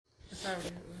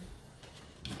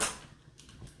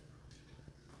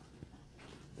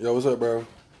Yo, what's up, bro?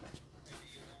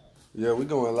 Yeah, we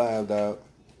going live, dog.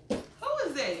 Who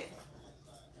is that?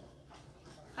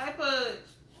 Hey, Pudge.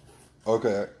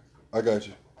 Okay, I got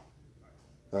you.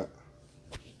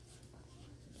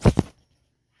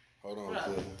 Hold on,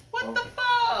 cuz. What the fuck?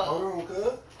 Hold on,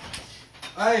 cuz.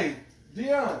 Hey,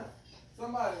 Dion.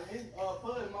 Somebody,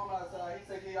 Pudge mama outside. He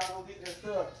said, "Can y'all go get that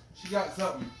stuff? She got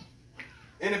something."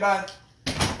 Anybody?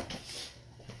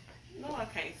 No, I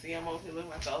can't see. I'm over here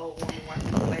looking like an old woman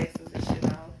wiping my glasses and shit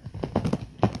off.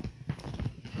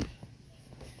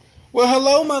 Well,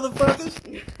 hello,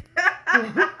 motherfuckers.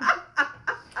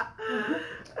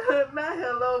 Not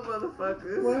hello,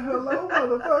 motherfuckers. Well, hello,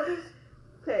 motherfuckers.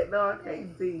 No, I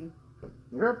can't see.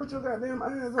 Girl, put your goddamn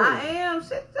eyes on. I am.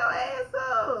 Shut your ass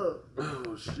up.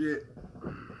 Oh, shit.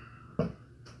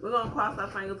 We're going to cross our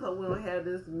fingers so we don't have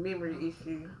this memory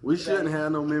issue. We shouldn't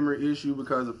have no memory issue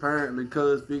because apparently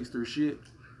cuz fixed her shit.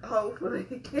 Hopefully.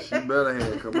 She better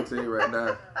have. Come and tell you right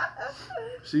now.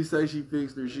 She say she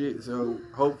fixed her shit, so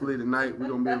hopefully tonight we're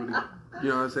going to be able to, you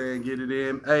know what I'm saying, get it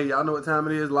in. Hey, y'all know what time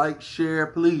it is. Like, share,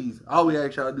 please. All we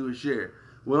ask y'all to do is share.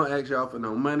 We don't ask y'all for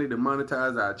no money to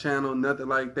monetize our channel, nothing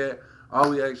like that. All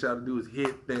we ask y'all to do is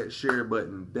hit that share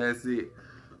button. That's it.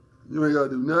 You ain't got to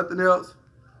do nothing else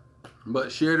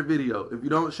but share the video. If you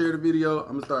don't share the video, I'm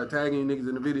going to start tagging you niggas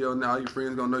in the video. Now all your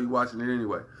friends going to know you watching it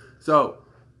anyway. So,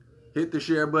 hit the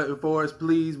share button for us,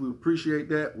 please. We appreciate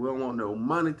that. We don't want no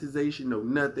monetization, no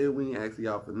nothing. We ain't asking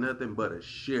y'all for nothing but a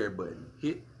share button.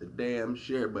 Hit the damn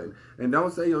share button. And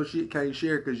don't say your shit can't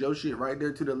share because your shit right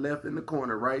there to the left in the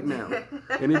corner right now.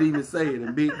 And it even say it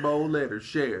in big bold letters,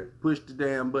 share. Push the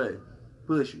damn button.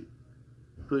 Push it.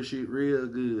 Push it real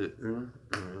good.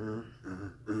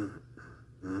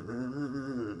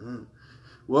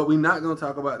 What we not going to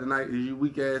talk about tonight is you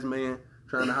weak ass man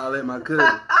trying to holler at my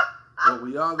cousin. What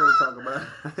we all gonna talk about?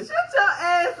 Shut your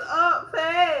ass up,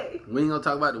 Pay. We ain't gonna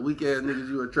talk about the weak ass niggas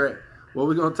you attract. What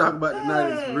we gonna talk about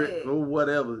tonight is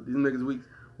whatever. These niggas weak.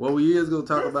 What we is gonna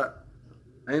talk about,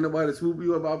 ain't nobody swoop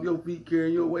you up off your feet,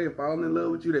 carrying you away and falling in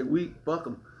love with you. They weak. Fuck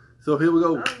them. So here we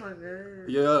go. Oh my God.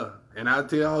 Yeah. And I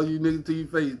tell all you niggas to your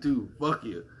face too. Fuck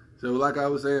you. So like I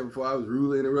was saying before, I was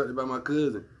rudely interrupted by my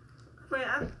cousin.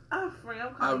 Friend, I'm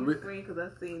calling you friend because I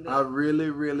seen that. I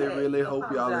really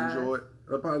hope y'all enjoyed.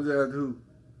 Apologize to who?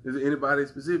 Is it anybody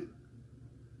specific?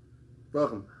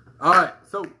 Welcome. Alright,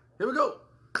 so here we go.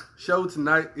 Show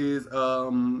tonight is I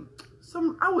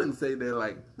wouldn't say they're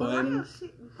like fun. Why your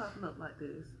shit be popping up like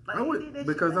this? Like,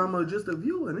 because I'm just a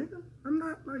viewer, nigga. I'm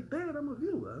not like that. I'm a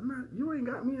viewer. I'm not. You ain't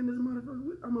got me in this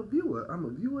motherfucker. I'm a viewer. I'm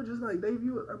a viewer just like they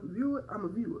view it. I'm a viewer. I'm a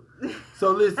viewer.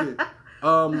 So listen,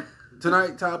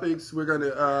 tonight topics we're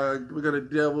gonna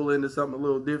delve into something a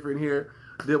little different here.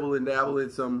 Dibble and dabble in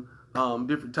some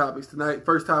different topics tonight.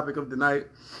 First topic of the night,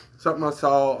 something I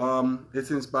saw.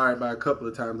 It's inspired by a couple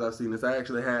of times I've seen this. I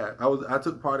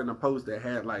took part in a post that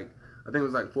had I think it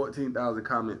was like 14,000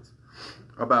 comments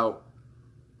about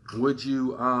would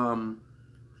you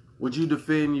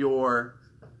defend your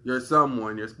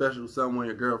someone, your special someone,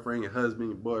 your girlfriend, your husband,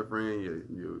 your boyfriend,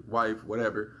 your wife,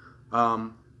 whatever,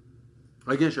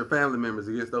 against your family members,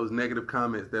 against those negative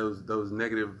comments, those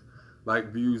negative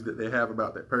views that they have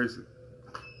about that person.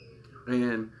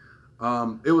 And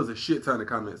it was a shit ton of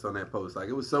comments on that post.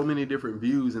 It was so many different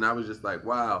views, and I was just like,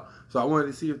 wow. So I wanted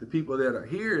to see if the people that are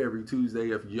here every Tuesday,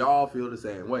 if y'all feel the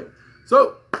same way.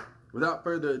 So without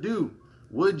further ado,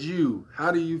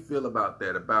 how do you feel about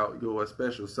that? About your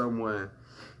special someone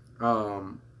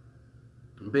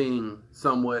being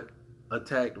somewhat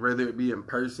attacked, whether it be in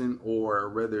person or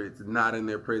whether it's not in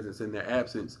their presence, in their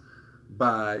absence,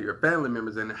 by your family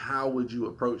members, and how would you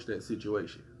approach that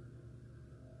situation?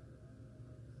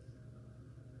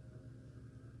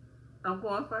 I'm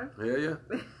going first. Yeah.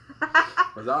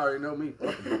 Because I already know me. Go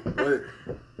ahead.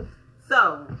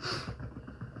 So,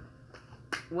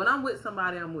 when I'm with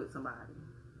somebody, I'm with somebody.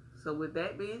 So, with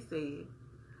that being said,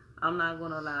 I'm not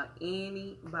going to allow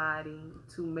anybody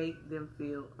to make them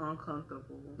feel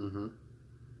uncomfortable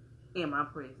in my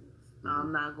presence.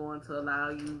 I'm not going to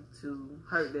allow you to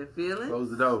hurt their feelings.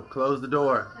 Close the door. Close the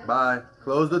door. Bye.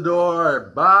 Close the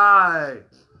door. Bye.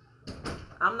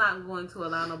 I'm not going to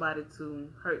allow nobody to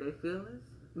hurt their feelings,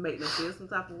 make them feel some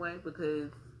type of way, because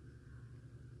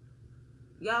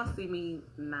y'all see me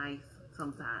nice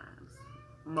sometimes.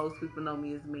 Most people know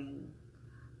me as mean.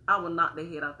 I will knock their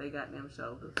head off their goddamn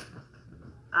shoulders.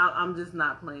 I'm just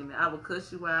not playing it. I will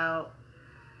cuss you out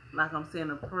like I'm saying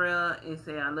a prayer and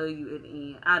say I love you at the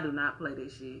end. I do not play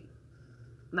that shit.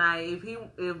 Now,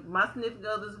 if my significant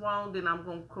other's wrong, then I'm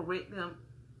going to correct him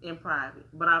in private.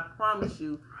 But I promise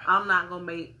you, I'm not gonna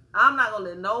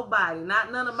let nobody,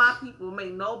 not none of my people,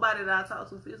 make nobody that I talk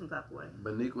to feel some type of way.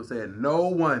 But Nico said, no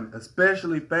one,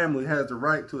 especially family, has the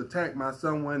right to attack my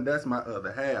someone. That's my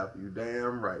other half. You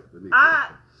damn right.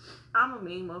 I'm a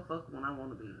mean motherfucker when I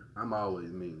want to be. I'm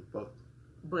always mean. Fuck.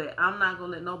 But I'm not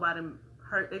gonna let nobody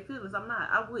hurt their feelings. I'm not.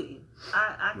 I wouldn't.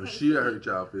 I Well, can't. she'll hurt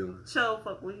y'all feelings. Show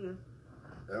fuck with you.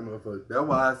 That motherfucker. That's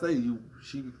why I say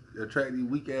she attract these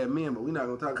weak ass men, but we not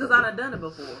gonna talk about Because I done done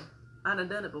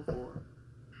it before.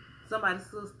 Somebody's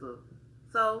sister.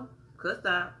 So, cussed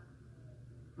out.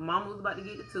 Mama was about to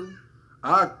get it too.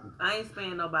 I ain't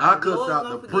sparing nobody. I cuss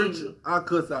out the preacher. I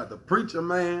cuss out the preacher,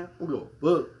 man. We go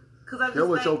fuck. Because I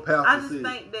just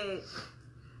think that,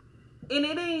 and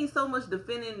it ain't so much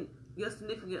defending your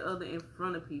significant other in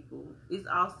front of people. It's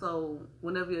also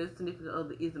whenever your significant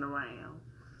other isn't around.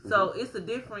 So it's a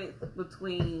difference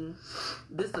between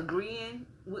disagreeing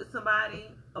with somebody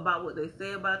about what they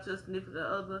say about your significant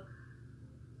other,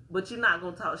 but you're not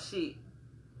gonna talk shit.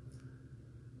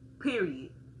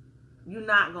 Period. You're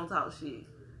not gonna talk shit.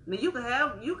 Now you can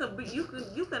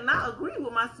not agree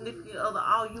with my significant other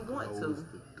all you want to.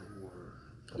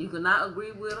 You cannot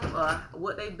agree with them or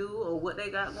what they do or what they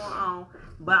got going on,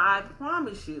 but I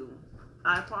promise you,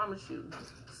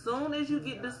 soon as you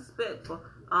get disrespectful,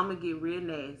 I'm gonna get real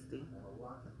nasty.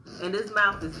 And this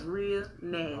mouth is real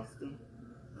nasty.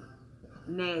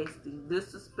 Nasty,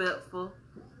 disrespectful,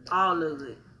 all of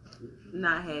it.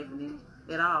 Not having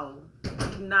it at all.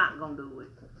 You're not gonna do it.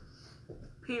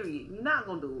 Period. You're not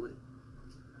gonna do it.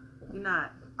 You're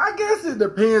not. I guess it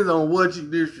depends on what you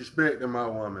disrespecting my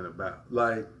woman about.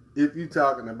 Like, if you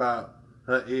talking about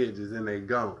her edges and they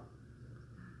gone.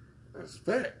 That's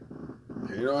fact.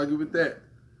 Can't argue with that.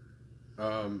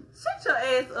 Shut your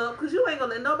ass up, because you ain't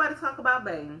gonna let nobody talk about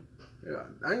banging. Yeah,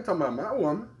 I ain't talking about my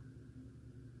woman.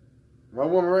 My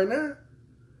woman right now?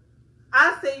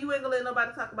 I said you ain't gonna let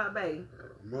nobody talk about banging.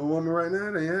 My woman right now,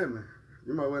 they ain't me.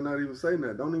 You might well not even say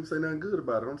nothing. Don't even say nothing good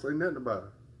about it. Don't say nothing about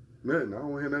it. Nothing. I don't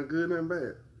want to hear nothing good, nothing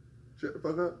bad. Shut the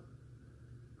fuck up.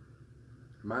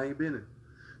 Mind your business.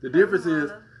 The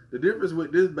difference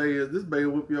with this bae is this bae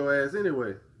will whoop your ass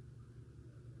anyway.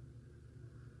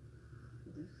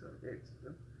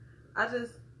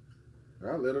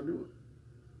 I'll let her do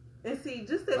it. And see,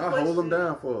 just that I'll question. hold them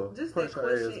down for her. Just Punch that her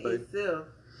question ass, babe. itself.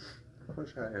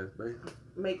 Punch her ass, babe.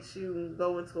 Makes you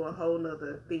go into a whole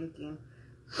nother thinking.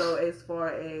 So as far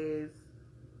as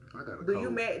do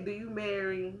you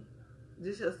marry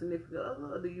just your significant other,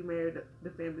 or do you marry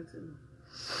the family too?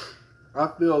 I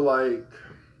feel like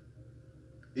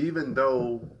even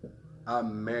though I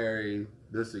marry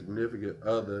the significant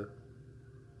other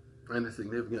and the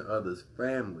significant other's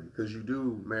family, because you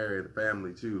do marry the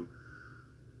family too,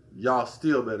 y'all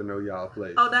still better know y'all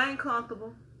place. Oh, they ain't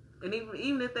comfortable. And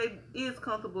even if they is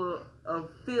comfortable of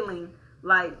feeling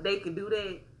like they can do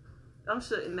that, I'm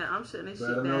shutting that shit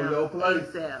down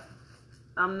ASAP.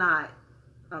 I'm not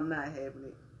having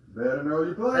it. Better know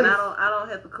your place. And I don't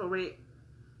have to correct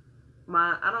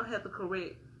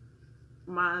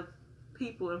my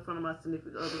people in front of my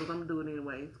significant other, because I'm doing it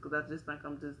anyways, because I just think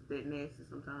I'm just that nasty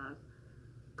sometimes.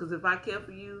 Because if I care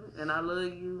for you and I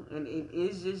love you and it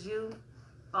is just you,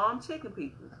 I'm checking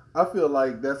people. I feel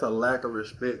like that's a lack of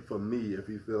respect for me if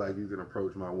you feel like you can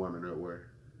approach my woman that way.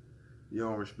 You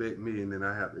don't respect me, and then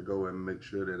I have to go and make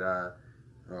sure that I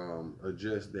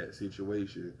adjust that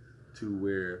situation to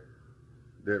where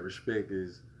that respect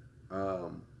is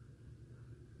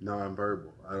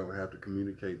nonverbal. I don't have to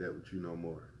communicate that with you no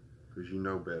more, because you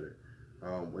know better.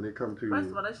 When it comes to first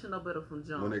of all, they should know better from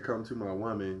jump. When it comes to my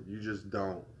woman, you just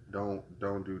don't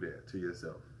do that to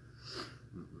yourself.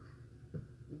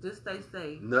 Just stay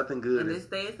safe. Nothing good. And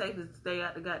staying safe is stay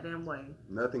out the goddamn way.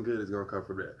 Nothing good is gonna come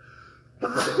from that.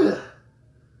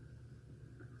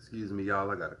 Excuse me,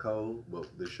 y'all. I got a cold, but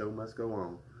the show must go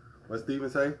on. What Steven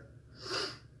say?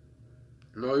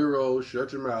 Know your role.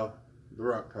 Shut your mouth. The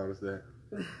Rock taught us that.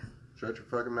 Shut your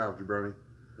fucking mouth, jabroni.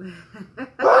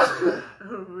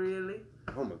 Really?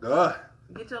 Oh my God.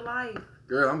 Get your life.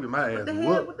 Girl, I'm getting my ass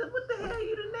What the hell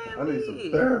you done damn I need some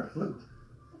Theraflu.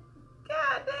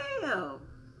 God damn.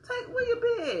 Where you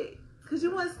been? Because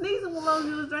you wasn't sneezing when long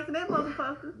you was drinking that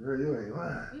motherfucker. Girl, you ain't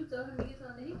lying. You told him to get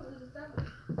something to eat when he was done.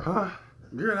 Huh?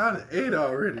 Girl, I done ate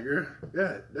already, girl.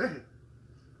 God damn.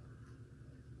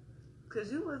 Because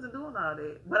you wasn't doing all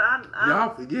that. But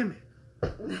y'all forgive me.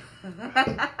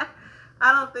 I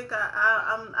don't think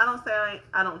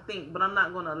I don't think, but I'm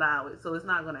not going to allow it. So it's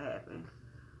not going to happen.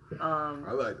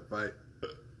 I like to fight.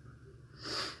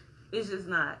 It's just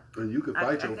not. And you can I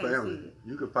fight your can't see family. it.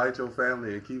 You can fight your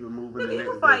family and keep it moving the You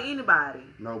next can fight day. anybody.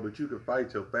 No, but you can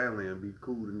fight your family and be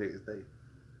cool the next day.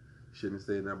 Shouldn't have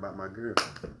said that about my girl.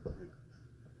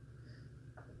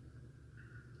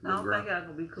 I don't think I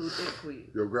can be cool that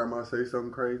quick. Your grandma say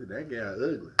something crazy, that guy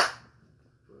ugly.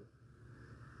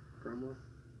 Grandma?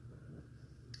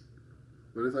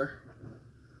 What is that?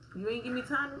 You ain't give me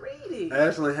time to read it.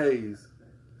 Ashley Hayes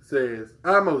says,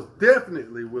 I most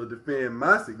definitely will defend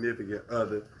my significant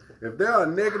other if there are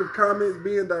negative comments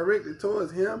being directed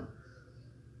towards him,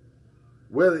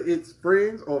 whether it's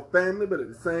friends or family, but at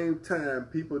the same time,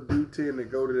 people do tend to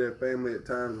go to their family at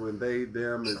times when they,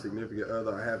 them, and significant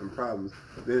other are having problems.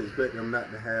 They expect them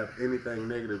not to have anything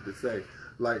negative to say.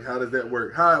 Like, how does that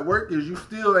work? How it works is you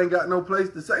still ain't got no place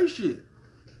to say shit.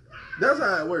 That's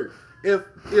how it works. If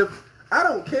I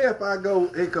don't care if I go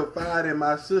and confide in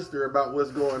my sister about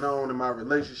what's going on in my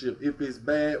relationship, if it's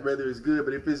bad, whether it's good,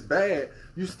 but if it's bad,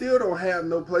 you still don't have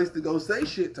no place to go say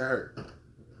shit to her.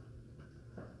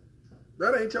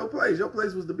 That ain't your place. Your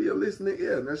place was to be a listening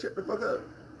ear. Now shut the fuck up.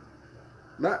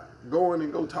 Not going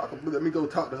and let me go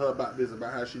talk to her about this,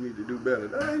 about how she need to do better.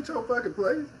 That ain't your fucking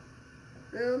place.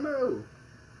 Hell no.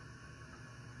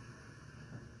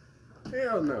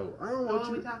 Hell no. I don't want What are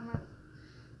you. we talking about?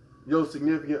 Your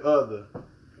significant other.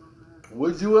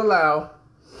 Would you allow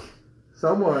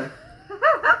someone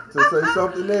to say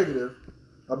something negative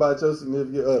about your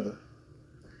significant other?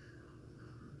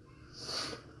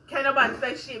 Can't nobody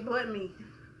say shit but me.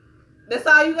 That's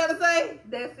all you gotta say?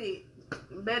 That's it.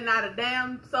 Better not a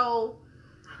damn soul.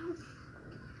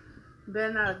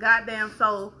 Better not a goddamn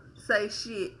soul say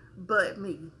shit but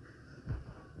me.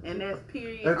 And that's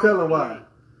period. And tell on them why. period.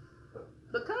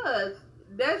 Because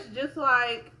that's just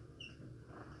like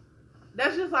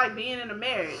being in a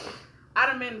marriage. I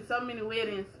done been to so many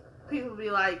weddings. People be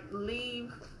like,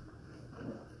 leave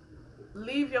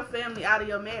your family out of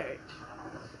your marriage.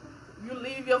 You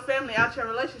leave your family out your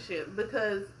relationship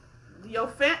because you'll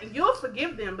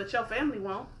forgive them, but your family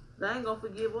won't. They ain't gonna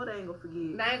forgive or they ain't gonna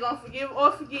forgive. They ain't gonna forgive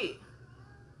or forget.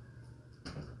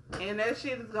 And that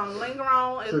shit is gonna linger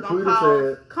on. It's gonna Shaquita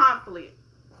cause said- conflict.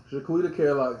 Shaquita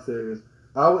Carlock says,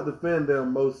 I would defend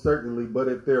them most certainly, but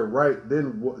if they're right,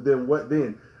 then what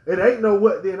then? It ain't no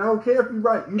what then. I don't care if you're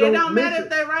right. You It don't mix matter it. if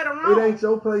they're right or wrong. It ain't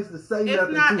your place to say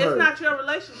nothing to It's her. not your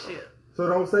relationship. So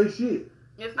don't say shit.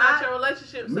 It's not your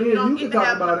relationship, so Me you and don't you get can to talk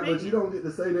have an about it, but opinion. you don't get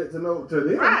to say that to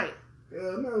them. Right.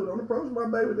 Hell no, don't approach my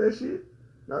baby with that shit.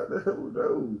 Not that,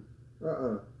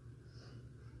 no.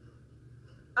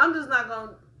 I'm just not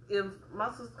gonna. If my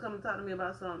sister come and talk to me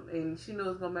about something and she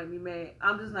knows it's gonna make me mad,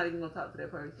 I'm just not even gonna talk to that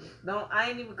person.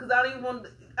 I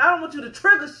don't want you to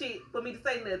trigger shit for me to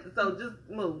say nothing. So just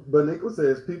move. But Nickel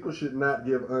says people should not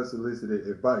give unsolicited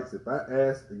advice. If I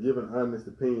ask to give an honest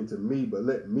opinion to me, but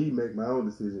let me make my own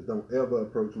decisions, don't ever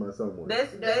approach my someone.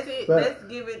 That's it. That's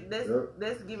giving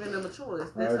them a choice.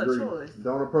 That's her choice.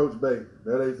 Don't approach baby.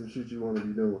 That ain't some shit you want to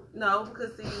be doing. No,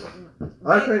 because see,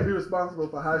 I can't be responsible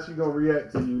for how she gonna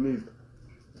react to you neither.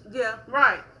 yeah,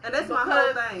 Right. and that's my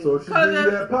whole thing. So if she give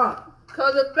you that pop,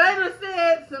 Because if baby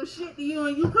said some shit to you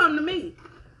and you come to me,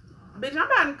 bitch,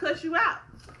 I'm about to cuss you out.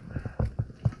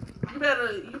 You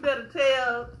better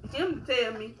tell him to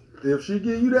tell me. if she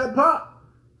give you that pop,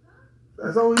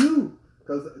 that's on you.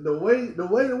 Cause the way the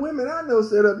women I know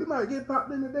set up, you might get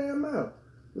popped in the damn mouth.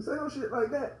 You say no shit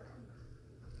like that.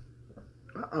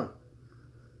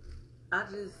 I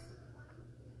just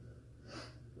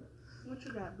What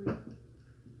you got, Brittany?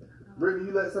 Brittany,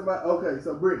 you let somebody. Okay,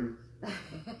 so Brittany,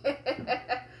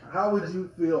 how would you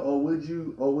feel, or would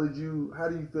you? How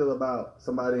do you feel about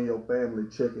somebody in your family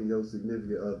checking your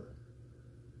significant other?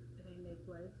 It ain't their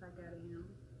place. I got him.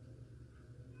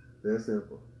 That's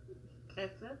simple.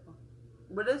 That's simple.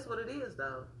 but that's what it is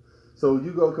though. So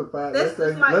you go confide. This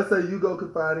Let's is like- say you go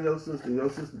confide in your sister. And your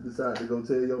sister decide to go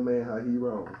tell your man how he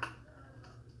wrong.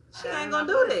 She ain't gonna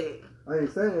do that. I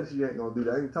ain't saying she ain't gonna do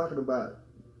that. I ain't talking about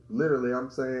literally. I'm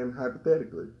saying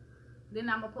hypothetically. Then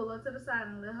I'm gonna pull her to the side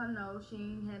and let her know she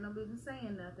ain't had no business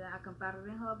saying nothing. I confided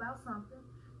in her about something,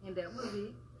 and that was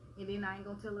it. And then I ain't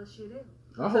gonna tell her shit else.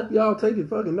 I hope y'all taking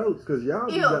fucking notes, cause y'all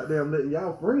be Ew. goddamn letting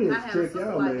y'all friends I have a check sister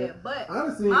y'all, like man. that, but I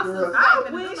done seen my girls. sister I ain't finna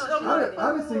do wish no a shit mother- like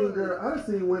I done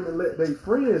seen women let their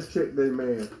friends check their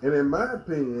man, and in my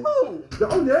opinion, Who?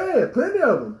 oh yeah, plenty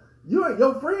of them.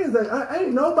 Your friends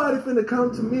ain't nobody finna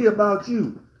come to me about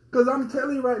you, cause I'm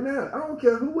telling you right now, I don't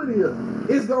care who it is.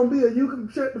 It's gonna be you can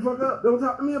shut the fuck up. Don't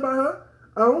talk to me about her.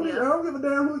 I don't give a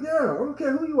damn who. Yeah, I don't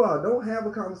care who you are. Don't have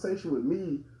a conversation with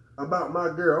me about my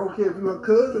girl. I don't care if you're my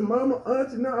cousin, mama,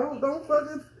 auntie. No, don't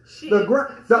fucking. Shit. The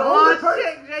only person.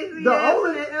 check JC The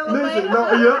only listen, no,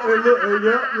 and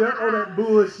look, on that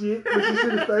bullshit. But she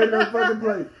should have stayed in her fucking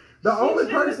place. The only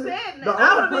person. I would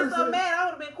have been so mad. I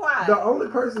would have been quiet. The only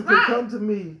person can come to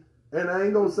me, and I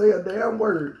ain't gonna say a damn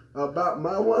word about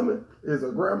my woman is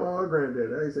a grandma or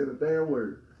granddad. I ain't saying a damn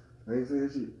word. I ain't saying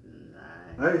shit.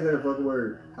 I ain't saying a fucking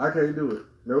word. I can't do it.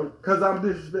 Nope. Cause I'm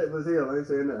disrespectful as hell. I ain't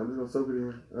saying that. I'm just gonna soak it in.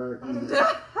 All right, appreciate it. I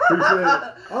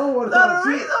don't want to So talk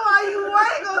the shit. reason why you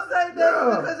ain't gonna say that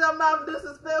is because your mouth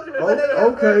disrespectful.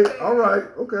 Oh, okay, all right,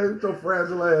 okay, with your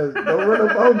fragile ass. Don't run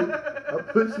up on me. I'll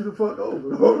push you the fuck over.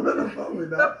 Don't run up on me,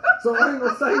 dog. So I ain't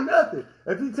gonna say nothing.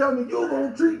 If you tell me you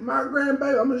gonna treat my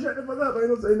grandbaby, I'm gonna shut the fuck up. I ain't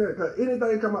gonna say nothing. Cause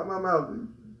anything come out my mouth,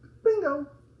 bingo.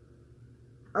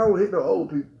 I don't hit no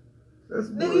old people. That's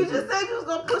Nigga, you bullshit. just said you was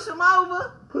gonna push him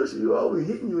over. Pushing you over,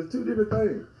 hitting you is two different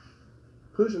things.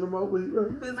 Pushing them over, My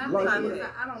like thing that. is,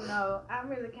 I don't know. I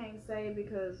really can't say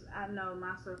because I know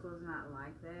my circle is not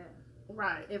like that.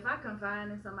 Right. If I confide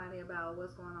in somebody about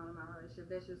what's going on in my relationship,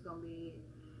 that's just gonna be it.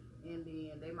 And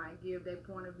then they might give their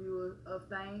point of view of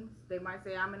things. They might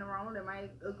say I'm in the wrong. They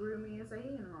might agree with me and say he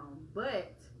in the wrong.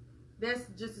 But that's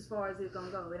just as far as it's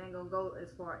gonna go. It ain't gonna go as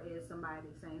far as somebody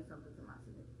saying something to my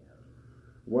significant other.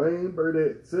 Wayne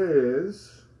Burdett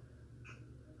says,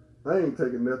 I ain't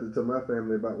taking nothing to my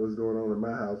family about what's going on in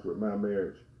my house with my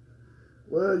marriage.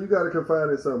 Well, you gotta confide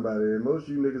in somebody, and most of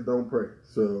you niggas don't pray.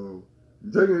 So,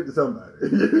 you're taking it to somebody.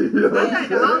 You know what I'm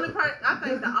saying? I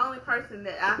think the only person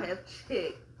that I have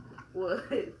checked was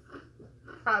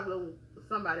probably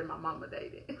somebody my mama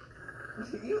dated.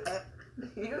 You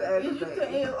You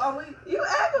aggravating. You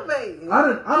aggravating.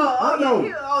 I've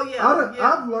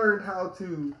learned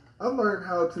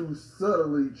how to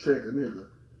subtly check a nigga.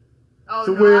 Oh,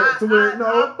 To no, where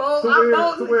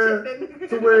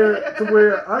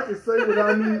I can say what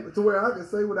I need, to where I can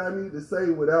say what I need to say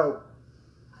without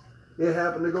it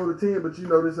having to go to 10. But you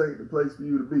know this ain't the place for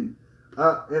you to be.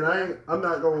 I'm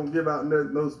not gonna give out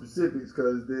no specifics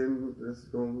because then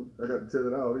I got to tell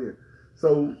it all in.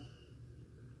 So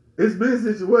it's been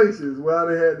situations where I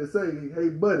done had to say, "Hey,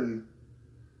 buddy,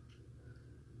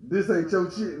 this ain't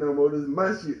your shit no more. This is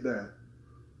my shit now."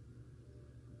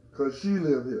 Cause she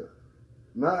live here.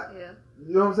 Not, Yeah.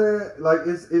 you know what I'm saying? Like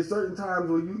it's certain times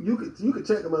where you could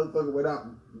check a motherfucker without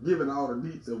giving all the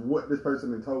deets of what this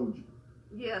person had told you.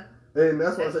 Yeah. And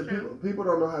that's why I That's say true. people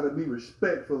don't know how to be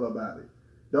respectful about it.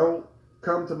 Don't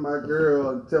come to my girl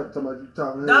and tell me you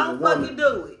talking to her as a Don't woman. fucking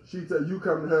do it. She tell you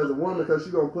come to her as a woman because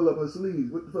she gonna pull up her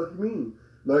sleeves. What the fuck you mean?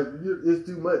 Like it's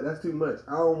too much. That's too much.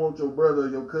 I don't want your brother or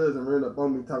your cousin running up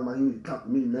on me talking about he need to talk to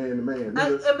me man to man.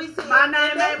 Nigga. My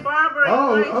name ain't Barbara.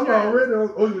 I'm already on.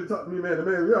 Oh, you need to talk to me man to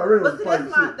man. We already on But the see,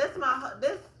 fight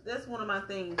shit. that's one of my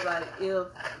things. Like if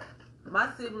my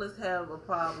siblings have a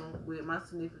problem with my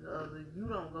significant other, you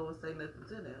don't go and say nothing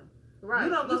to them. Right.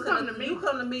 You don't go come say to me. You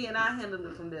come to me and I handle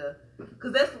it from there.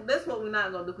 Cause that's what we're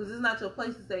not gonna do. Cause it's not your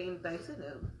place to say anything to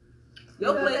them.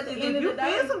 Your Because place at the is end if of you the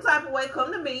day- feel some type of way,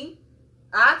 come to me.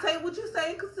 I take what you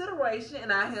say in consideration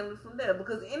and I handle it from there.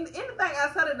 Because anything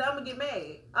outside of that, I'm gonna get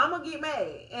mad. And I'm gonna get fucking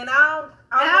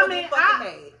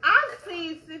mad. I've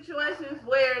seen situations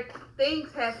where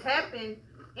things have happened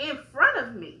in front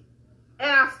of me,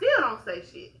 and I still don't say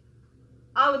shit,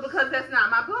 only because that's not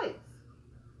my place.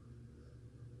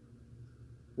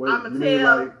 Wait, I'ma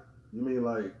you mean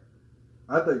like?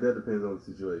 I think that depends on the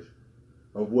situation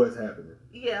of what's happening.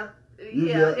 Yeah, You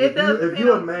yeah, yell- it does if depend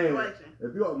you're a on the man, situation.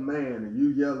 if you're a man and you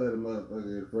yell at a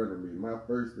motherfucker in front of me, my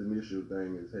first initial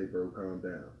thing is, "Hey, bro, calm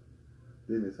down."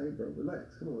 Then it's, "Hey, bro,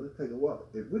 relax. Come on, let's take a walk."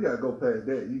 If we gotta go past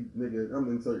that, you nigga, I'm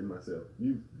inserting myself.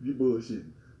 You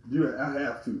bullshitting. I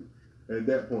have to at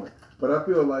that point. But I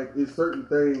feel like it's certain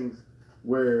things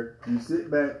where you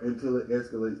sit back until it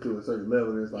escalates to a certain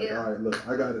level, and it's like, Yeah. all right, look,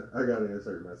 I gotta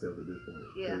insert myself at this point.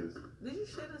 Yeah. 'Cause Did you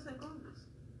share this in groups?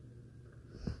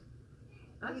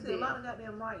 I We see a did. lot of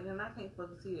goddamn writing and I can't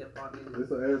fucking see that far. Dude. This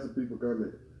will answer people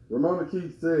comment. Ramona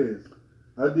Keith says,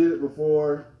 "I did it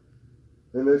before,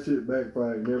 and that shit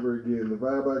backfired. Never again. The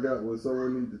vibe I got was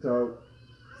someone need to talk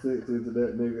sense into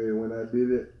that nigga, and when I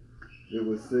did it, it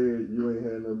was said you ain't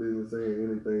had no business saying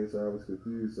anything, so I was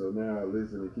confused. So now I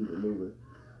listen and keep it moving."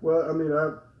 Well, I mean,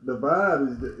 the vibe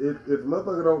is that if a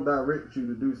motherfucker don't direct you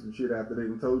to do some shit after they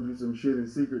done told you some shit in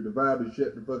secret, the vibe is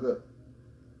shut the fuck up.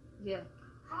 Yeah.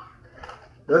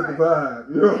 That's the vibe.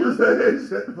 You know what I'm saying?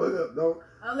 Shut the fuck up. Don't.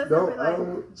 Unless Don't- they be like, I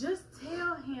don't- just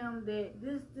tell him that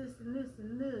this, and this,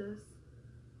 and this,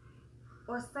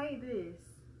 or say this.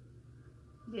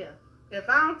 Yeah. If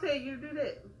I don't tell you to do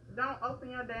that, don't open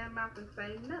your damn mouth and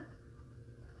say nothing.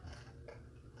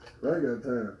 I ain't got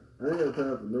time. I ain't got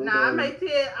time for nobody. Now I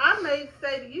may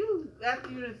say to you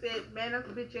after you done said, man, that's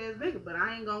a bitch ass nigga, but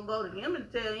I ain't gonna go to him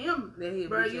and tell him, That he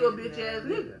bro, you a bitch ass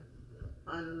nigga.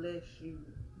 Unless you,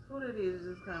 what it is,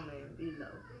 just come in, you know.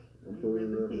 I'm You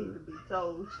putting really it up need there. to be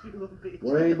told you a bitch.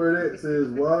 Wayne Burnett says,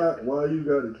 why you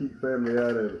got to keep family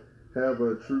out of it? Have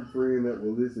a true friend that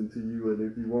will listen to you,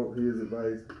 and if you want his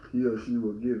advice, he or she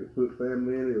will give it. Put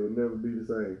family in it, it will never be the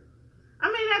same. I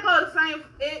mean, that goes the same.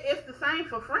 It's the same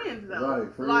for friends though.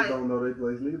 Right, friends Like, don't know their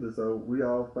place neither, so we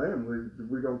all family.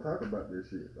 We gonna talk about this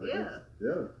shit. Like, Yeah.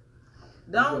 yeah.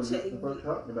 Don't That's check. what the fuck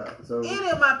talking about. So Any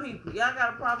of my people, y'all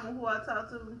got a problem with who I talk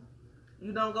to,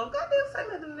 you don't go, goddamn, say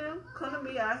nothing to them. Come to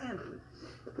me, I'll handle it.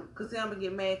 Cause see, I'm gonna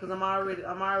get mad because I'm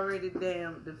already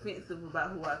damn defensive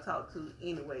about who I talk to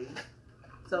anyways.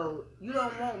 So you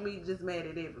don't want me just mad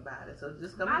at everybody. So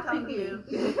just come and talk to me.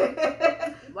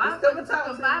 Why Just come and would talk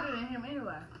you to confide me. in him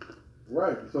anyway?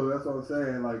 right, so that's what I'm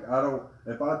saying. Like I don't.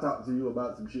 If I talk to you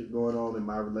about some shit going on in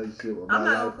my relationship or my I'm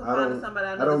not life, gonna confide in somebody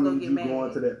I I know don't that's gonna need get you mad.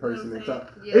 going to that You know person what and I'm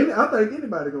talk. Yeah. And I think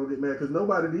anybody gonna get mad because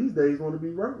nobody these days want to be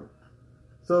wrong.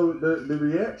 So the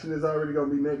reaction is already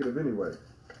gonna be negative anyway,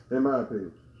 in my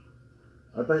opinion.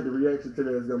 I think the reaction to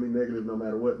that is gonna be negative no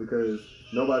matter what because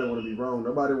nobody want to be wrong.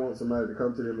 Nobody wants somebody to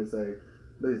come to them and say,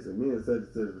 "Listen, me and such and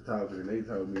such were talking and they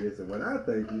told me this and what I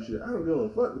think you should. I don't give a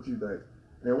fuck what you think.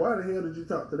 And why the hell did you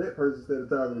talk to that person instead of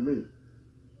talking to me?"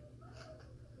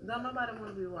 Don't nobody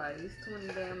want to be right. It's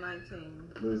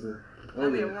 2019. Listen, I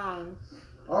mean wrong.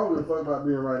 I don't give a fuck about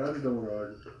being right. I just don't want to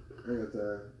argue. I ain't got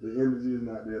time. The energy is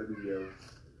not there to be together.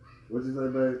 What you say,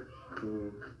 babe?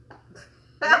 Cool.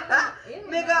 Nigga,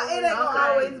 it ain't gonna Okay.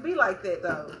 always be like that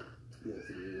though. Yes,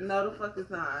 it is. No, the fuck it's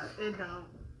not. it don't.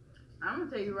 I'm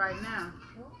gonna tell you right now.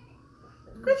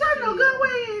 Bitch, I know good way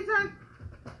you ain't talking.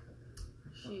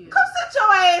 Shit. Come sit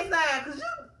your ass down, cause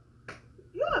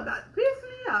You about to piss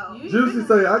me off. You- Juicy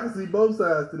say, I can see both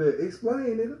sides to that.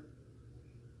 Explain, nigga.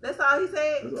 that's all he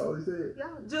said. That's all he said.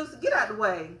 Y'all, Juice, get out the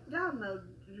way. y'all know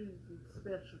you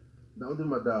special. Don't do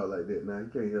my dog like that now. He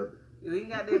can't help it. You ain't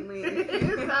got that mean.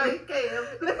 It's all you can.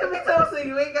 Look at me, Tosi.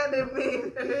 You ain't got that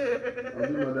mean.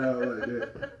 Don't do my dog like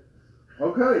that.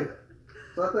 Okay.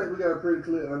 So I think we got a pretty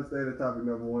clear understanding topic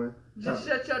number one. Just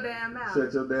shut your damn mouth.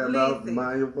 Shut your damn mouth. Listen,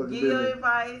 Mind your fucking Give your business.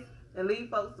 advice and leave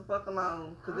folks the fuck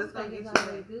alone, cause it's gonna get you always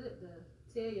mad. good to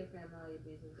tell your family all your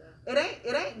business though. It ain't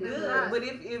It's good, not. but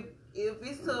if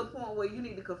it's to a point where you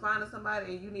need to confine to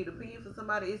somebody and you need an opinion from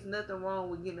somebody, it's nothing wrong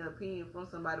with getting an opinion from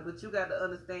somebody. But you got to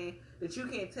understand that you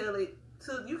can't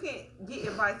you can't get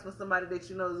advice from somebody that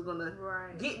you know is gonna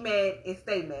Right. get mad and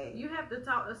stay mad. You have to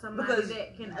talk to somebody Because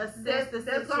that can assess That's- the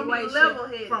that's gonna be situation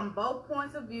level-headed. from both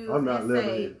points of view I'm not and say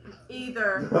level-headed.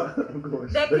 either I'm going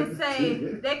they straight can to say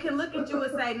shit. they can look at you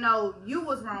and say no, you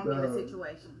was wrong in the No.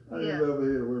 situation. I ain't Yeah. never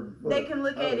heard a word before. They can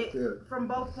look I at don't it care. from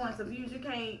both points of view. You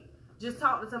can't just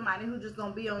talk to somebody who's just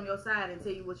gonna be on your side and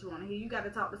tell you what you want to hear. You got to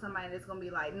talk to somebody that's gonna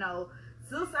be like, no,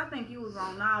 sis, I think you was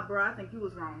wrong. Nah, bro, I think you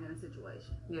was wrong in the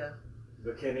situation. Yeah.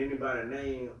 But can anybody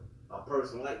name a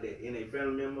person like that? Any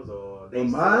family members or they? On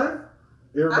mine?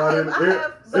 Everybody, I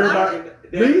have, but everybody,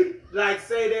 That- me? Like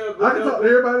say they were. I can talk to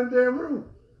everybody in the damn room.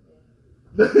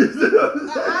 I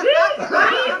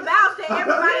ain't vouch to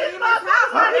everybody in this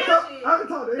house I for can talk, that shit. I can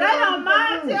talk to They everybody don't in the mind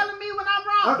fucking room. telling me when I'm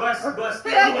wrong. But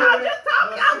still, Hell, y'all just talk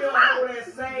but y'all still mouth. hold that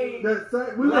same That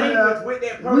same, we will language have, with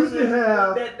that we person can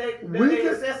have, that they we can-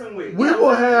 assessing with. we Yeah, will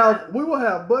I'm saying,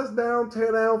 have bust down,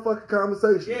 tear down fucking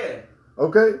conversation. Yeah.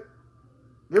 Okay?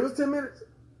 Give us 10 minutes.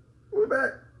 We're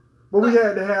back. But we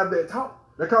had to have that talk.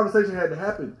 That conversation had to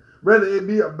happen. Whether it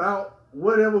be about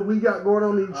whatever we got going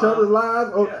on in each other's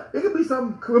lives, or yeah. it could be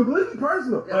something completely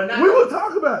personal. But not- We will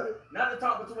talk about it. Not to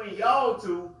talk between y'all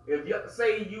two. If you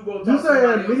say you go talk You to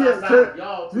somebody saying me else and outside of Ted-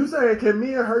 y'all two. You saying, can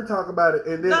me and her talk about it,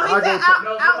 and then No, he I go said talk?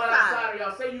 No, somebody outside. outside of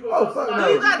y'all. Say you go Oh, talk fuck to no.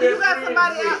 Do you somebody got best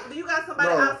somebody friends out? Do you got somebody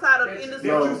No. outside of with, in the that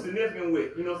No. you significant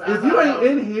with. You know what I'm If saying? you Outside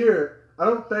ain't of- in here, I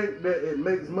don't think that it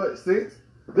makes much sense.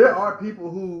 There are people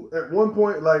who, at one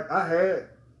point, like I had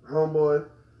homeboy,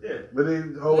 Yeah. but they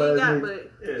You whole ain't ass got, nigga.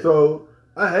 but Yeah. So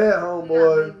I had We got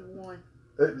homeboy maybe one.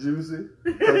 at Juicy.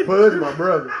 So Pudge my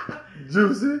brother.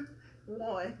 Juicy.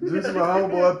 One. Juicy my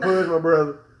homeboy, Pudge my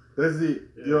brother. That's it.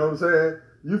 You know what I'm saying?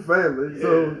 You family.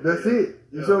 So Yeah, that's yeah. it.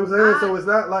 You see what I'm saying? So it's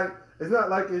not like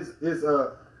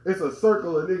it's a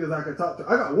circle of niggas I can talk to.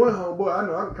 I got one homeboy I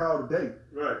know I can call today.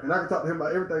 Right. And I can talk to him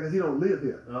about everything because he don't live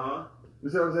here. Uh-huh. You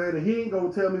see what I'm saying? And he ain't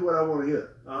gonna tell me what I want to hear.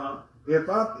 Uh-huh. If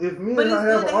me but and it's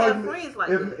her have good an to have argument, friends like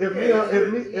if that. if me Yeah, if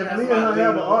me yeah, if that's me and why her they have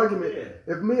an know. argument,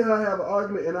 Yeah. if me and her have an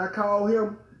argument and I call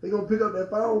him, he gonna pick up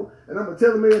that phone and I'm gonna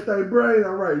tell him everything. Brain,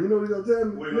 all right. You know what he gonna tell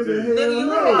me? What he gonna Nigga, tell you? hell Nigga, you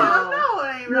no. wrong. No,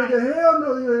 it ain't Nigga, hell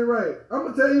no, you ain't right. I'm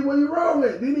gonna tell you where you wrong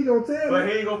at. Then he gonna tell But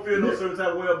me. he ain't gonna feel no certain type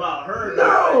of way about her.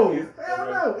 No, hell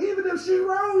no. Even if she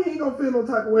wrong, he ain't gonna feel no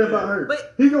type of way about her.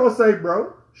 But- He gonna say,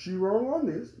 bro, she wrong on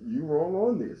this. You wrong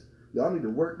on this. Y'all need to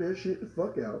work that shit the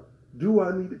fuck out. Do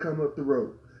I need to come up the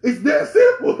road? It's that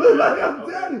simple. Like I'm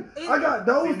telling you, I got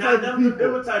those type of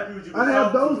people. I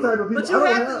have those type of people. But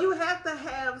you have to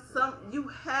have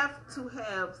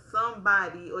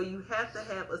somebody, or you have to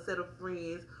have a set of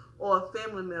friends or a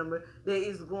family member that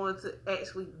is going to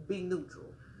actually be neutral.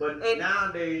 But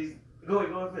nowadays, go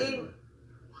ahead.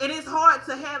 It is hard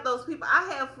to have those people. I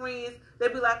have friends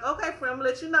that be like, okay, friend, I'm gonna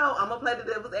let you know, I'm gonna play the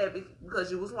devil's advocate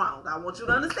because you was wrong. I want you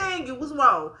to understand you was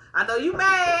wrong. I know you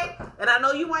mad, and I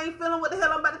know you ain't feeling what the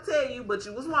hell I'm about to tell you, but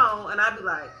you was wrong. And I be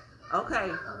like,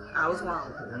 okay, I was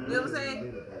wrong. You know what I'm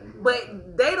saying?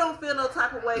 But they don't feel no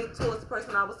type of way towards the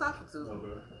person I was talking to.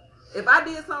 Okay. If I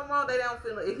did something wrong, they don't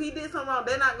feel. If he did something wrong,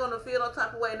 they're not gonna feel no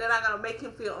type of way, and they're not gonna make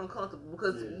him feel uncomfortable.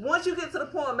 Because once you get to the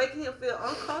point of making him feel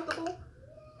uncomfortable,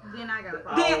 then I got a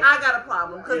problem. then I got a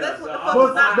problem. Because that's what the fuck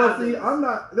is But not. see, I'm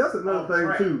not. That's another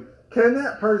thing too. Can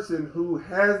that person who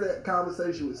has that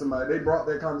conversation with somebody, they brought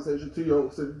that conversation to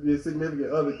your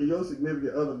significant other, can your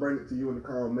significant other bring it to you in a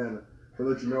calm manner to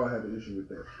let you know I have an issue with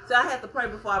that? So I have to pray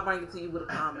before I bring it to you with a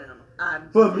calm manner.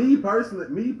 For me personally,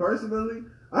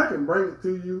 I can bring it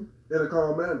to you in a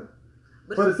calm manner.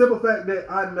 But For the simple fact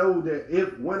that I know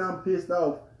that when I'm pissed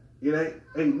off, it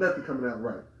ain't nothing coming out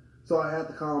right. So I have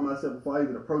to calm myself before I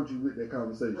even approach you with that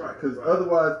conversation. Because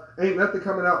otherwise, ain't nothing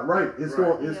coming out right. It's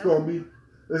gonna be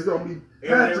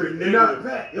Patrick and not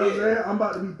Pat. You know what I'm saying? I'm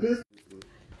about to be pissed.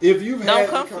 If you've don't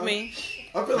come for me.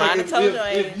 I feel like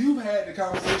if you've had the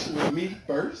conversation with me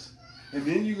first, and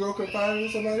then you go confide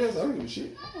with somebody else, I don't give a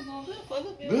shit.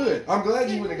 Good. I'm glad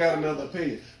you went and got another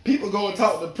opinion. People go and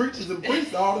talk to preachers and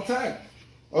priests all the time.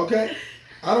 Okay?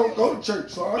 I don't go to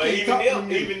church, so I can't talk to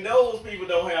them. Even those people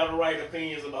don't have the right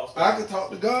opinions about stuff. I can talk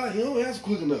to God. He don't answer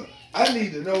quick enough. I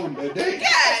need to know that they.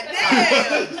 God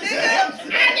damn.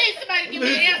 I need somebody to give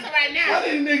me an answer right now. I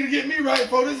need a nigga to get me right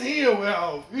before this hen went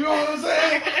off. You know what I'm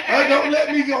saying? Don't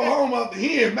let me go home after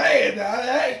hen mad. Now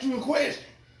I asked you a question.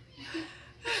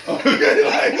 Okay,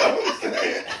 like I'm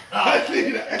saying, I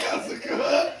need an answer,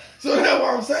 cuz. So that's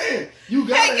what I'm saying. You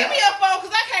got. Hey, give me your phone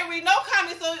because I can't read no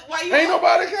comments. So why you? Ain't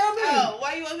nobody commenting. Oh,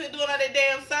 why you up here doing all that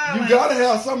damn sound? You gotta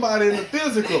have somebody in the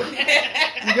physical.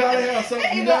 You gotta have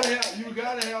something. You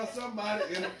gotta have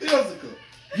somebody in the physical.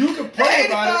 You can pray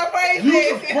about it. You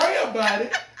can pray about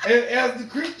it, and as the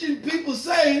Christian people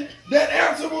say, that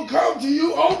answer will come to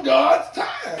you on God's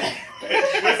time. We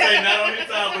say not on your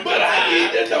time, but I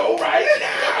need to know right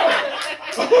now.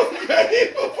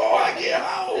 Okay, before I get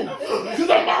home, because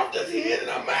I'm off this head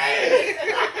and I'm mad.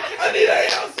 I need an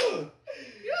answer.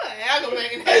 You're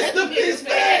aggravating. It's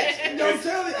facts. I'm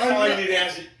telling you. I need to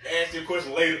ask you a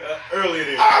question later, earlier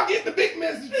then. I'll get the big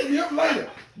message from him later.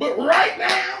 But right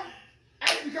now,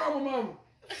 I need to call my mama.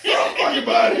 Fuck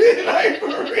about it. Like, for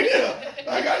real.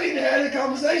 Like, I need to have that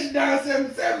conversation down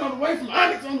 77 on the way from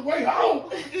Onyx on the way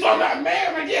home. So I'm not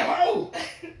mad when I get home.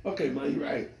 Okay, man, you're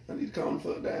right. I need to calm the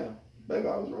fuck down. Baby,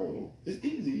 I was wrong. It's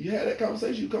easy. You had that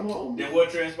conversation, you come home. Then what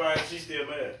transpired? She's still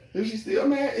mad. If she's still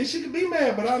mad, and she could be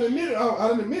mad, but I done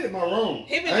admitted my wrong.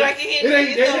 He been drinking It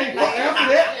ain't after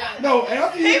that. No,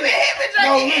 after you. He been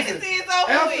drinking Hennessy. It's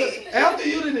over with. After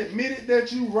you done admitted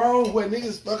that you wrong, what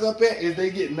niggas fuck up at is they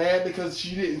get mad because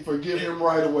she didn't forgive him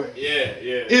right away. Yeah.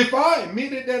 If I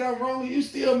admitted that I'm wrong and you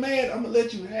still mad, I'm gonna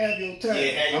let you have your time.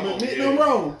 Yeah, I'm admitting I'm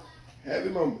wrong. Have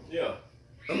your moment. Yeah.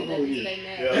 I'm gonna go here.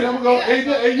 Yeah. And I'm gonna go. But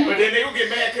then they gonna get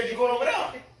mad because you going over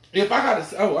there. If I gotta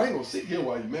say, I ain't gonna sit here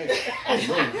while you mad. That's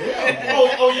punishment.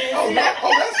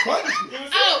 You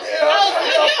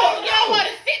don't want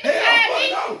to sit beside me?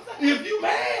 No. If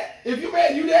you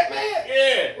mad, you that mad?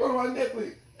 Yeah. Go to watch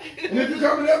Netflix. And if you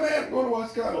come to that man, go to watch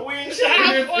Scott. But we ain't And shit.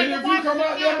 if you come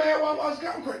out there, man, while I watch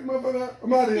Scott, I'm cranking motherfucker out.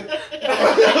 I'm out of here.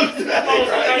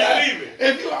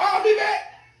 If you, I'll be back.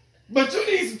 But you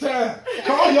need some time.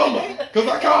 Call your mom. Because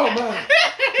I called mine.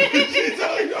 She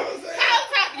told you, know what I'm saying?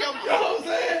 You know what I'm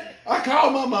saying? I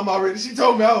called my mom already. She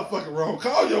told me I was fucking wrong.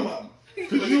 Call your mom.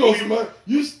 Because you know some money.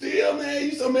 You still mad.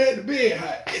 You so mad the bed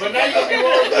hot. But now you gonna be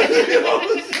wrong. You know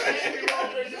what I'm saying?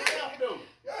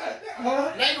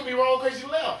 Huh? Now you gonna be wrong because you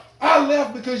left. I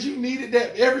left because you needed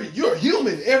that. You're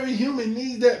human. Every human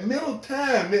needs that mental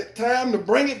time, that time to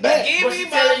bring it back. But she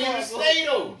telling you to stay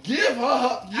though. Give her.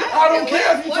 I don't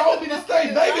care if you told me to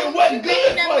stay, baby. It wasn't good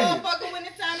for you.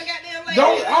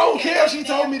 I don't care if she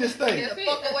told me to stay. Just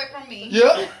fuck away from me.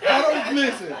 Yeah, I don't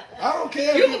listen. I don't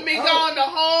care. You can be gone the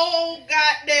whole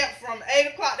goddamn from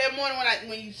 8 o'clock that morning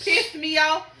when you pissed me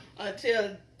off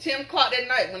until 10 o'clock that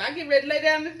night. When I get ready to lay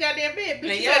down in this goddamn bed, bitch,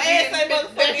 And you your better ass be ain't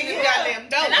motherfucking motherfucking this goddamn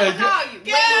door. And I'm gonna call you.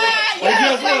 Yeah, Hey,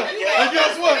 guess what? Hey,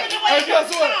 guess what? Hey, guess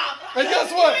what? Hey,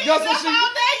 guess what? Guess what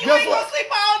she? Guess what? Sleep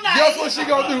all night. Guess what she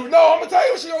gonna do? No, I'm gonna tell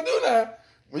you what she gonna do now.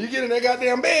 When you get in that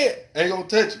goddamn bed, ain't gonna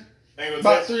touch you.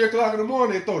 About 3 o'clock in the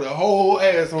morning, they throw the whole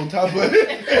ass on top of it. What you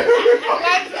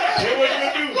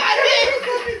gonna do?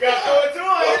 Gotta throw it to They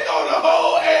her. throw the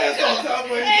whole ass on top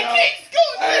of it. And keep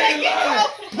scooting. I ain't lying.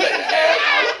 Put the ass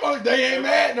all up on. They ain't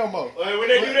mad no more. When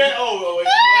they do that,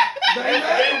 They ain't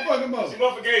mad no fucking more. she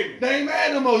must forgave me. They ain't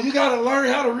mad no more. You gotta learn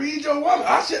how to read your woman.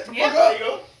 I shut the fuck There you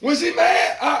up. go. When she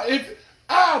mad,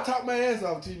 I'll talk my ass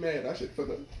off till she mad. I shut the fuck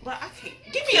up. But I can't.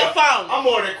 Give me your phone. I'm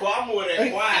more than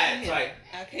quiet type.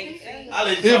 I can't see. I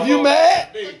let If talk you all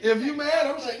mad, day. if you mad,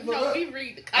 I'm shutting the fuck No, up. we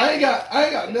read the I ain't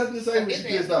got nothing to say when she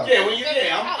pissed off. Yeah, when you I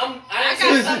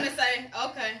got Listen. something to say.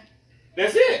 Okay.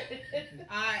 That's it.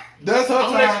 Alright. That's her I'm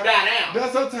gonna let you time. die down.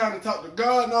 That's her time to talk to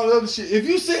God and all the other shit. If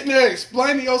you sitting there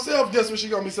explaining yourself, guess what she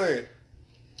gonna be saying?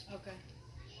 Okay.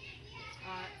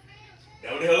 Alright.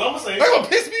 That's what the hell I'm gonna say. They gonna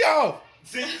piss me off.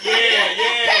 See, yeah.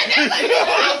 They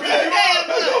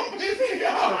gonna piss me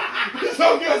off.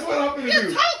 So guess what I'm gonna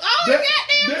do? talk all That- the that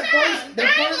goddamn first- time. that I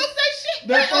ain't first- gonna say shit.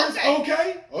 That but first, okay,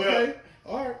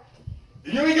 all right.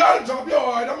 You ain't gotta drop your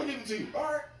all right. I'm gonna give it to you. All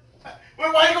right.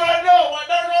 Wait, why you gonna know? Why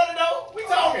don't you know? We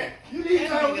talking. You need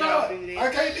time with get God. off of this. I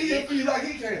can't be here for you like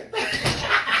he can.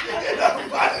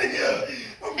 I'm out of here.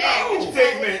 I'm gone.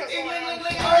 Text me.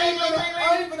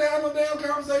 I ain't gonna have no damn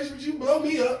conversation with you. Blow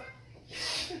me up.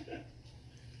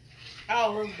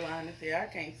 Oh, room blind is here.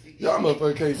 I can't see. Y'all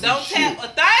motherfuckers can't see Don't shit. tap a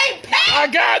thing, Pat. I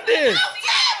got this.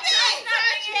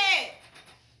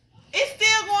 It's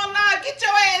still going live. Get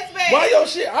your ass back. Why your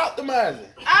shit optimizing?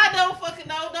 I don't fucking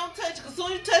know. Don't touch it. Cause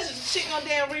soon as you touch it, the shit gonna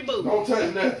damn reboot. Don't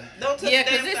touch nothing. Don't touch Yeah,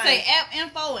 the because damn it thing. say app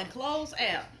info and close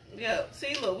app. Yeah.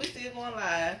 See, look, we still going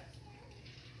live.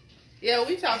 Yeah,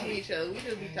 we talking to each other. We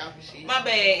just be talking shit. My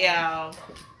bad, y'all.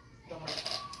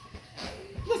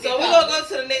 So we're gonna go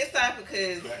to the next topic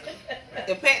because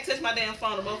if Pat touch my damn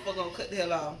phone, the motherfucker gonna cut the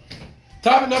hell off.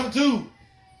 Topic number 2.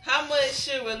 How much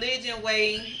should religion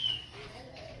weigh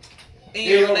in In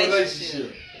your your relationship?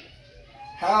 relationship.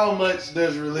 How much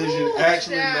does religion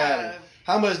actually matter?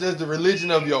 How much does the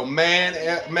religion of your man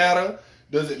matter?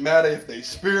 Does it matter if they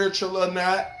spiritual or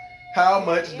not? How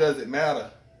much does it matter?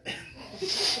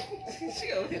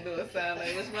 She over here doing sign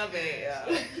language. My bad,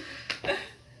 y'all.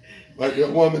 Like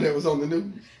that woman that was on the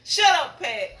news. Shut up,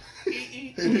 Pat.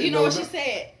 You know what she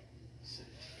said?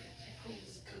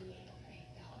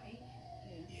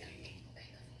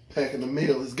 Packing the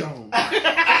meal is gone.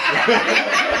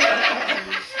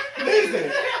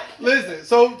 Listen.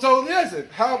 So listen.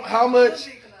 How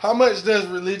much does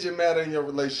religion matter in your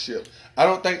relationship? I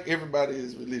don't think everybody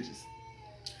is religious.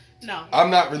 No. I'm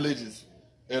not religious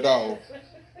at all.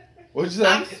 What'd you say?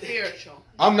 I'm spiritual.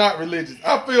 I'm not religious.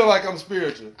 I feel like I'm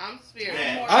spiritual. I'm spiritual.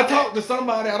 Man. I talk to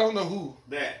somebody, I don't know who.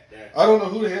 That. I don't know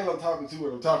who the hell I'm talking to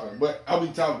when I'm talking, but I'll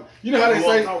be talking. You know how they Who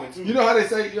I'm say, talking to. you know how they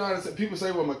say, people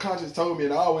say, well, my conscience told me,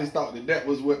 and I always thought that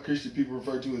was what Christian people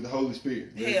refer to as the Holy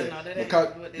Spirit. They Hell say, no, that my ain't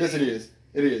con- what that Yes, it is.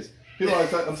 It is. People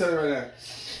always I'm telling you right now,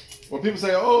 when people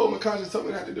say, oh, my conscience told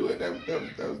me not to do it, that was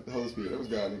the Holy Spirit. That was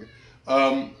God, nigga.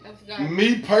 That's God.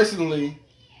 Me personally,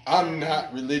 I'm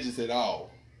not religious at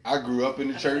all. I grew up in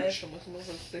the church.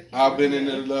 I've been in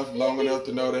it enough long enough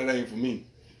to know that ain't for me.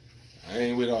 I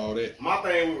ain't with all that. My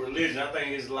thing with religion, I think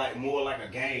it's like more like a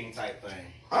gang type thing.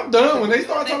 I'm done. When they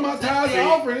start talking about tithes and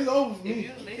offering, it's over for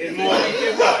me. It's more like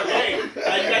a gang.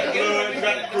 Like you got the blood, you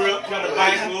got the crib, you got the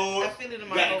vice lord, I feel it in you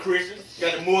my got the bones. Christians, you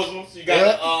got the Muslims, you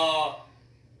got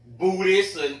the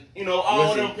Buddhists, and all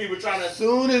Listen, them people trying to. As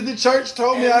soon as the church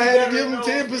told me I had to give them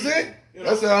 10%,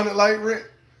 that sounded like rent.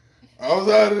 I was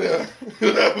out of there.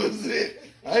 That was it.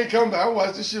 I ain't coming back. I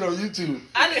watched this shit on YouTube.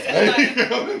 I just I feel ain't like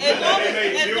coming as long back.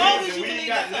 as you believe in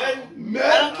something,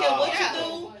 I don't care what you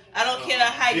do. I don't care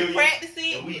how you practice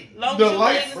it. Long as The you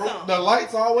lights, believe in something. the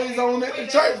lights always on at the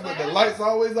church, but the lights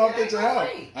always off at your house.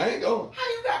 I ain't going. How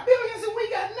you got billions and we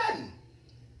got nothing?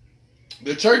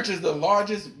 The church is the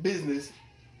largest business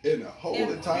in the whole You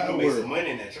entire can make some world.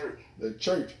 money in that church. The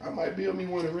church. I might build me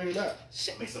one and rent it out.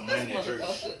 Make some money in that church.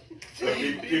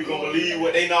 People gonna believe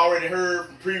what they done already heard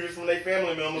from their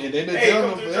family members. And they been hey,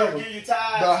 telling come to them the church, forever. give you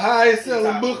tithes. The highest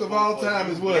selling book of all time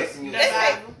is what? Blessing.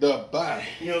 The Bible.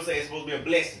 You know what I'm saying? It's supposed to be a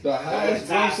blessing. The highest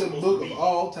Tithes grossing supposed book to of be.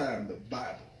 all time, the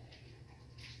Bible.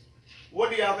 What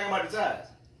do y'all think about the tithes?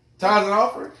 Tithes and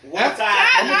offering? What After-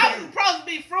 tithes? I'm supposed to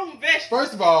be fruit and vegetables.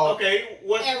 First of all, Okay,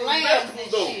 what's And the lambs vegetables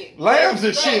and though? shit. lambs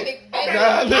and shit. Big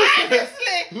Nah, listen.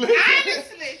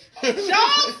 Honestly,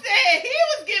 Job said he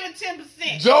was giving giving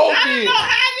 10%. Job I did. don't know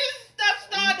how this stuff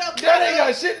started up. That ain't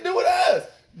got shit to do with us.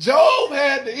 Job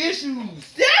had the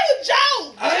issues. That was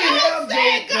Job. I ain't have Job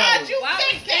said, Job God, problems. you Why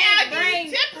we can't can't bring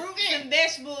bring fruits 10%. and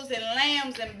vegetables and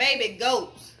lambs and baby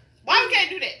goats? Why we can't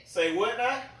do that? Say what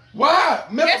now? Why?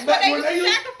 That's what they when used to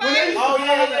used sacrifice. to Oh,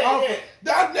 yeah, the yeah, offering,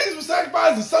 that niggas was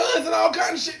sacrificing sons and all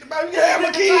kind of shit. About you can have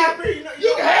my kid.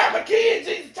 You can have my kid.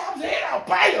 Jesus, chop his head out.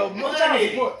 Pay him. No child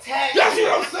support. That's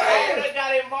what I'm saying. All that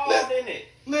got involved in it.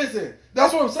 Listen,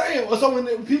 that's what I'm saying. So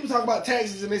when people talk about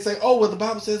taxes and they say, "Oh, well, the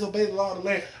Bible says obey the law of the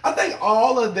land," I think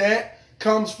all of that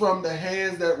comes from the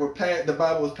hands that were passed. The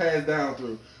Bible was passed down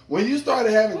through. When you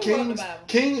started having Who wrote the kings, Bible?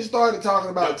 kings started talking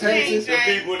about The taxes.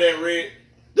 people that read.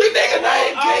 The nigga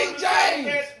named all King the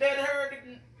James, that heard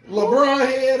LeBron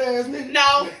head ass nigga.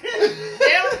 No,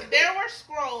 there were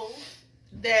scrolls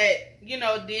that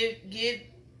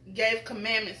gave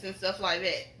commandments and stuff like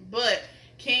that. But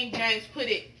King James put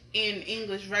it in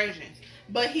English versions.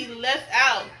 But he left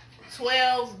out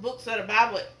 12 books of the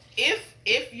Bible.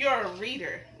 If you're a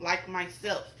reader like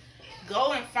myself,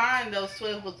 go and find those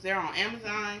 12 books. They're on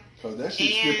Amazon Cause that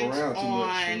shit skip and around too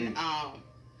much for me. on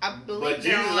I But believe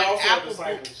they're Jesus on also a Apple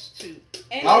disciple. Books too.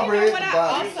 And I you read know what the I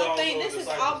Bible. He's also also think, a this is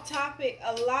disciple. off topic,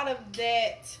 a lot of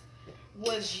that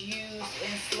was used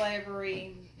in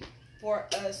slavery for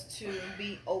us to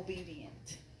be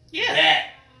obedient. Yeah.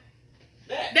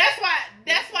 That.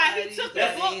 That's why he took the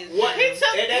That's book. what- He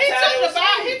took at that time it the was Bible.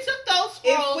 slavery. He took those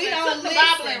If scrolls we and don't took the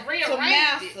Bible and listen to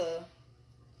rearranged it. Massa,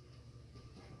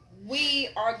 we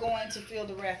are going to feel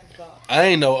the wrath of God. I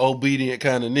ain't no obedient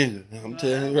kind of nigga. I'm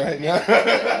telling you right now.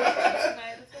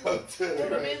 I'm telling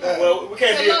you right now. Well, we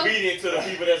can't So be look- obedient to the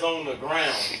people that's on the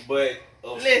ground, but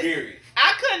of Listen. spirit.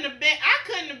 I couldn't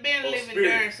have been Oh, living spirit.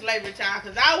 during slavery time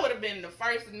because I would have been the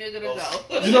first nigga to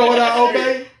go. You know what I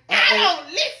obey? I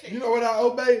don't listen. You know what I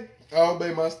obey? I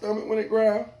obey my stomach when it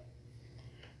growl.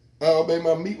 I obey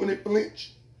my meat when it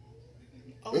flinch.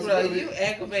 Oh, That's bro, really- you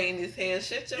aggravating this hell.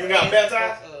 Shut your You got ass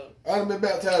baptized? up. I done been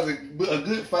baptized a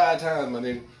good 5 times, my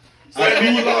nigga. So that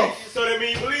means you I believe, so that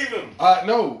means you believe him.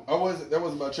 No, I wasn't. That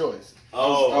wasn't my choice.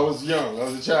 Oh. I was young. I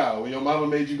was a child. When your mama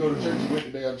made you go to church, you went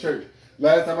to damn church.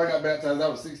 Last time I got baptized, I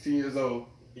was 16 years old.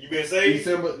 You been saved?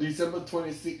 December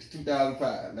 26,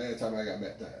 2005. Last time I got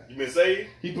baptized. You been saved?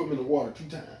 He put me in the water 2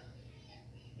 times.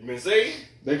 You been saved?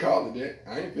 They called it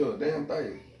that. I ain't feel a damn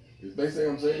thing. If they say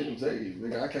I'm saved, I'm saved.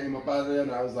 Nigga, I came up out of there and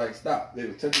I was like, stop. They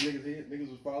was touching niggas' head. Niggas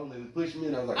was falling. They was pushing me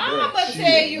and I was like, I'm bruh, gonna shit,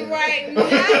 tell you bruh. right now,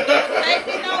 ain't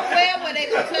me nowhere where they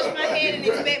gonna touch my head and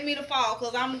expect me to fall,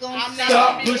 cause I'm gonna I'm say,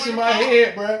 Stop pushing my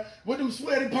head, bruh. With them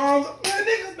sweaty palms. Man,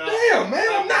 nigga, No. damn, man,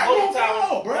 I'm not Most gonna of the fall, time,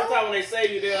 most of the bruh. time when they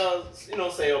say you,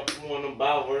 they'll, say one of them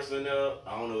Bible verses in there.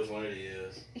 I don't know which one it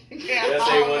is. Yeah, They'll I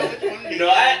say don't know one. which one it You know,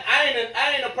 is.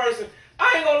 I ain't a person.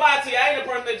 I ain't gonna lie to you. I ain't a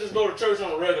person that just go to church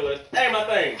on a regular. That ain't my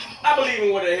thing. I believe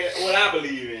in what I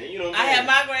believe in. You know what I I'm saying?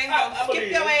 have migraines. I Skip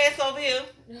believe your it. ass over here.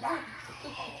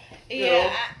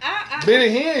 yeah, I Benny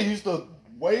Hinn used to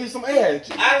wave some air at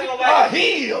you. I just don't Ah, like.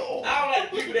 heel. I don't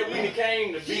like the people that we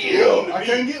came to be. Heel. I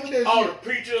can't get with that all shit. the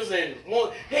preachers and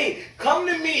want, hey, come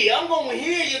to me. I'm gonna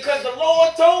hear you because the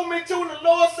Lord told me to. The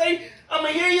Lord say I'm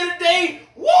gonna hear you today.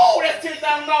 Whoa, that's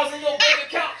 $10,000 in your bank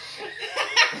account.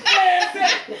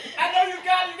 I know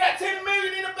you got 10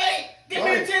 million in the bank. Give me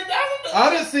Right. the $10,000.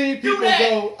 I done seen people Do that.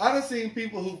 go. I done seen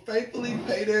people who faithfully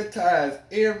pay their tithes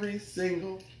every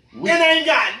single week. And they ain't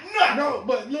got nothing.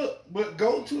 No, but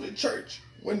go to the church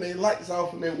when their lights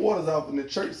off and their water's off, and the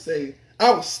church say,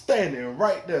 "I was standing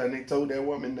right there," and they told that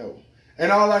woman no.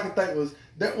 And all I could think was,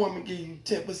 that woman give you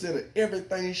 10% of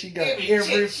everything she got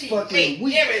every fucking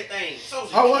week. Everything. So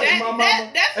I watched my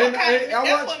mama. That's what and kind I that's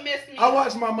watched- what messed me I up.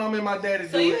 watched my mama and my daddy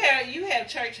So do you it. have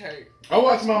church hurt. I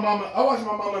watched my mama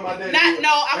and my daddy do it. No,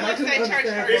 I And wouldn't couldn't say church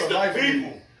understand hurt. for it's the the life of me.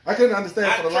 people. I couldn't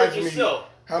understand for Not the life church of me itself.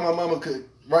 how my mama could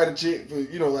write a check for,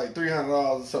 like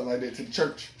 $300 or something like that to the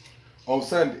church on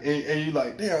Sunday. And you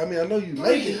like, damn, I mean, I know you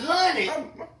make it. 300.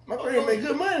 My parents make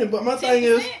good money, but my thing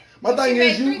is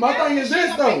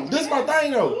this though. This my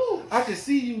thing though. I can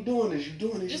see you doing this, you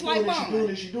doing this, Just you like doing this, you mama. doing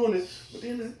this, you doing this. But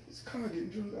then this car getting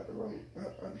driven out the road,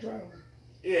 out the driveway.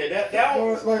 Yeah, that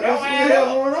was Like, that what's the add hell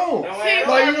up. going on? That See, add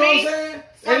Like, up. you know what I'm saying?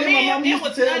 For And then me, my mom it used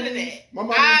was to tell none of me, that. my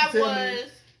mom I used to tell me,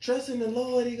 was trust in the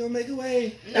Lord, He gonna make a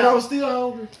way. No. And I was still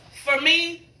hungry. for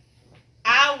me.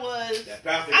 I was. That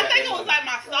pastor I got think that it was money. like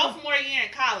my sophomore year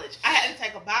in college. I had to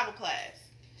take a Bible class,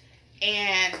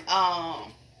 and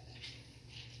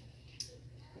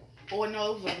or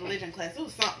no, it was a religion class. It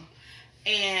was something,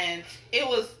 and it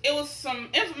was some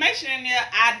information in there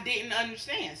I didn't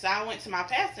understand. So I went to my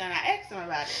pastor and I asked him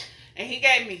about it, and he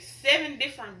gave me 7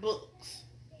 different books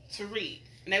to read,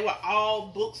 and they were all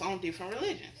books on different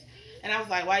religions. And I was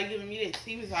like, why are you giving me this?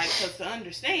 He was like, because to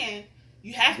understand,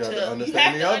 you have You to gotta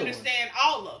understand the other one. understand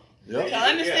all of them. Yep. To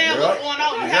understand Yeah. what's going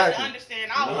on, you have to Exactly.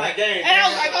 understand all of them. Like, dang, And I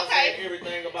was like, I'm saying okay.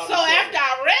 everything about So after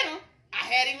I read them, I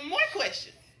had even more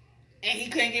questions. And he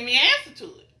couldn't give me an answer to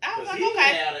it. I was like, he okay.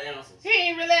 had the answers. He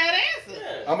ain't really had an answer.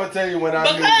 Yeah. I'm gonna tell you when I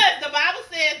knew. Because the Bible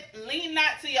says, lean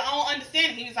not to your own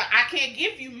understanding. He was like, I can't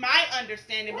give you my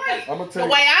understanding because I'm gonna the tell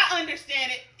you. way I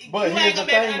understand it, But you here's ain't the gonna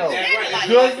be able thing, to though. understand it like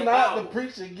Does that. not the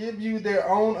preacher give you their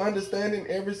own understanding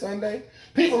every Sunday?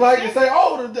 People like to say,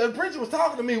 "Oh, the preacher was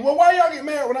talking to me." Well, why y'all get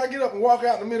mad when I get up and walk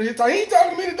out in the middle of his talk? He ain't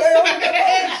talking to me today. I don't got my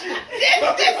own shit.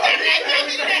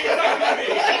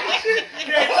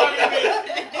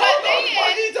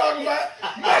 What he talking about?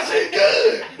 My shit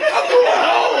good. I'm going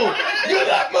home. Good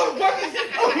luck, motherfuckers.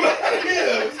 I'm out of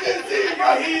here. It's good to see you,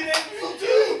 bro. You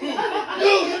too.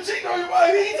 Dude, you cheating on your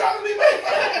wife. He ain't talking to me,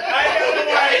 motherfucker. I ain't got no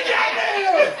wife.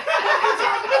 Goddamn. What you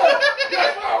talking about?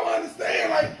 That's why I don't understand.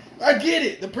 Like, I get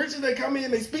it. The preachers, they come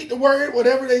in, they speak the word,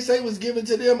 whatever they say was given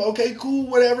to them. Okay, cool,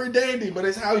 whatever, dandy. But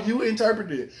it's how you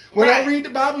interpret it. When I read the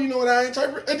Bible, you know what I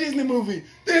interpret? A Disney movie.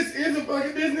 This is a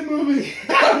fucking Disney movie.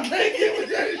 I can't get with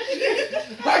that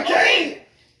shit.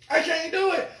 I can't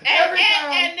do it. Every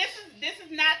time. And this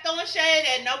is not throwing shade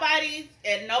at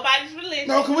nobody's religion.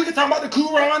 No, cause we can talk about the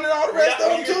Quran and all the rest of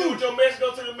them You can do too. with your message,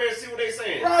 go to the message, see what they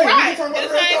saying. Right, we Right. can talk about the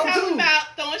This rest ain't of them talking too. about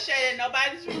throwing shade at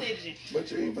nobody's religion.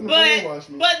 But you ain't finna brainwash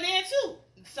me. But then too,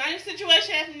 same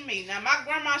situation happened to me. Now my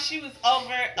grandma, she was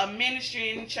over a ministry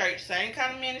in the church, same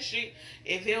kind of ministry.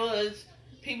 If it was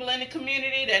people in the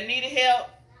community that needed help,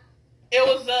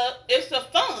 it's a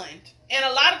fund in a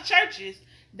lot of churches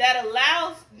that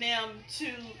allows them to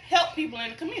help people in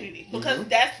the community because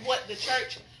that's what the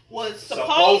church was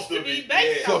supposed to be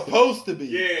based on. Supposed to be.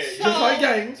 Yeah. Just like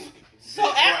gangs. So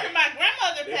after my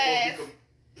grandmother They're passed, supposed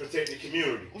to protect the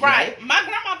community. right, my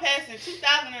grandma passed in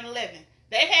 2011.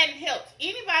 They hadn't helped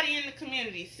anybody in the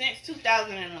community since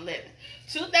 2011.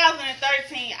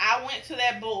 2013, I went to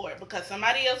that board because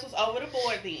somebody else was over the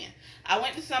board then. I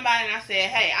went to somebody and I said,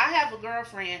 hey, I have a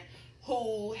girlfriend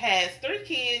who has 3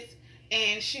 kids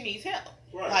and she needs help.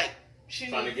 Right. Like, she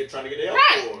Trying to needs... get the help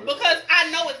Right, for her. because I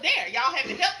know it's there. Y'all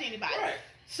haven't helped anybody. Right.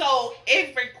 So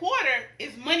every quarter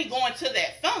is money going to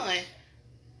that fund.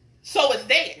 So it's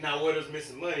there. Now where does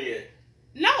missing money at?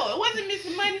 No, it wasn't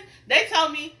missing money. They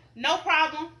told me, no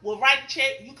problem. We'll write the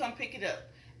check. You come pick it up.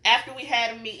 After we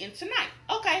had a meeting tonight.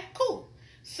 Okay, cool.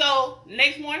 So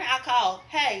next morning I called.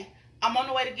 Hey, I'm on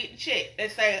the way to get the check. They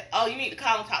say, oh, you need to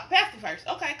call and talk to Pastor first.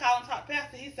 Okay, call and talk to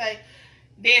Pastor. He say,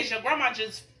 there's your grandma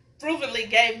just frugally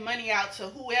gave money out to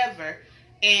whoever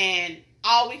and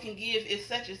all we can give is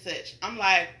such and such. I'm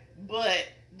like, but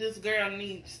this girl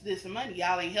needs this money.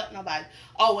 Y'all ain't help nobody.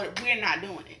 Oh, well, we're not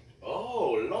doing it.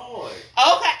 Oh, Lord.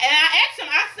 Okay, and I asked him,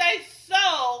 I say,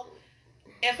 so,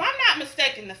 if I'm not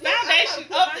mistaken, the foundation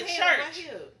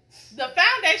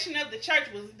of the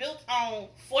church was built on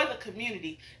for the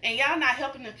community, and y'all not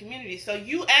helping the community, so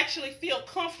you actually feel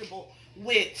comfortable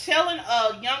with telling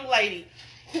a young lady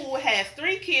who has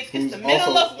 3 kids, it's the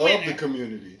middle of winter, the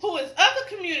community. who is of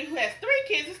the community, who has 3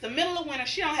 kids, it's the middle of winter,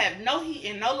 she don't have no heat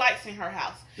and no lights in her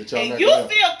house, and you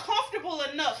feel comfortable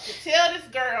enough to tell this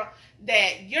girl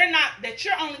that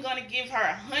you're only going to give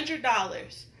her $100.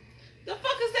 The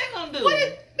fuck is that gonna do? What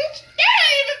is, bitch? That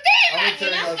ain't even fair.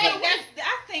 I'm gonna tell you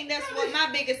I think that's what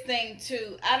my biggest thing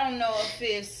too. I don't know if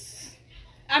it's.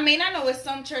 I mean, I know it's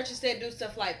some churches that do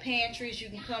stuff like pantries. You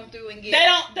can come through and get. They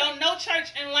don't no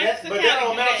church in Lancaster But County. that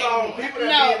don't matter on people that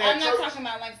No, be in that I'm not church. talking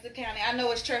about Lancaster County. I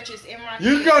know it's churches in Rocky.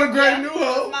 You go to Great New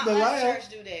Because Hope, my the aunt's lab. church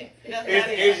do that.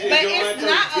 It's But your it's church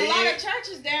not a big. lot of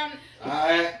churches down.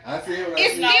 I see what I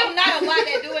It's see. still not a lot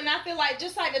that do it. And I feel like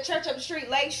just like the church up the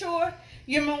street, Lakeshore.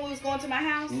 You remember when we was going to my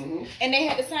house and they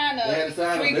had to sign up They had to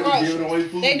sign up. free They was giving away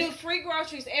groceries. food. They do free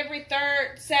groceries every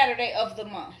 3rd Saturday of the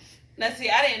month. Now see,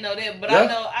 I didn't know that, but Yeah,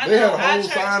 I they know had a our whole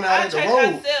church, sign out our at the church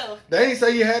road. ourselves. They ain't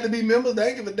say you had to be members. They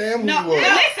ain't give a damn who No, you was.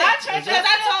 listen, our church because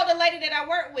I told the lady that I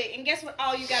work with, and guess what?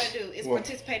 All you got to do is What?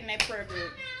 participate in that prayer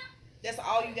group. That's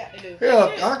all you got to do.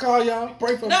 Hell, I call y'all.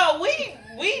 Pray for me. No, we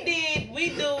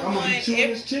do I'm gonna be chewing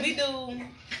this chicken. we do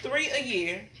 3 a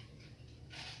year,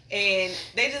 and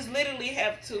they just literally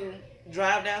have to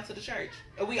drive down to the church.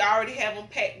 And we already have them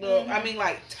packed up. I mean,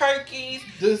 like turkeys,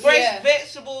 This- fresh Yeah.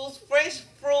 vegetables, fresh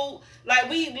fruit. Like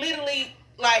we literally,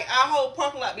 like our whole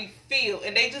parking lot be filled,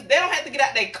 and they don't have to get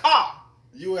out their car,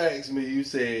 You asked me. You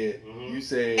said. You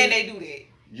said. and they do that.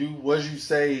 You was you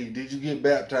saved? Did you get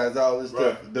baptized? All this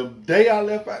Right. stuff. The day I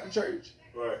left out the church,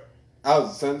 Right. I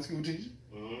was a Sunday school teacher,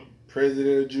 Mm-hmm.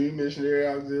 president of Junior Missionary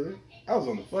Auxiliary. I was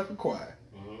on the fucking choir.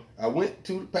 Mm-hmm. I went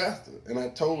to the pastor and I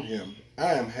told him,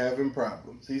 I am having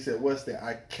problems. He said, what's that?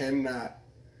 I cannot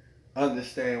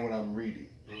understand what I'm reading.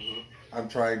 Mm-hmm. I'm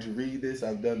trying to read this.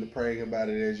 I've done the praying about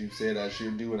it as you said I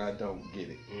should do, and I don't get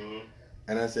it. Mm-hmm.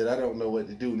 And I said, I don't know what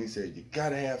to do. And he said, you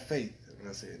gotta have faith. And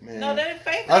I said, man. No, that ain't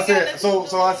faith. I said, so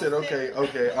I said, okay.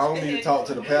 I don't need to talk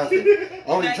to the pastor. I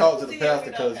only talk to the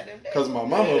pastor because my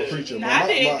mama a preacher. I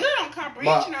did good on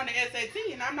comprehension on the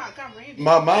SAT, and I'm not comprehending.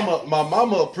 My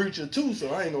mama a preacher too,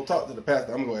 so I ain't gonna talk to the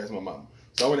pastor. I'm gonna ask my mama.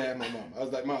 So I went to ask my mama. I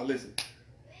was like, Mom, listen,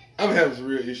 I'm having some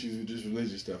real issues with this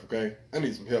religious stuff, okay? I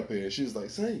need some help here. And she was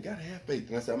like, son, you gotta have faith.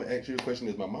 And I said, I'm gonna ask you a question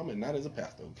as my mama and not as a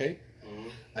pastor, okay? Mm-hmm.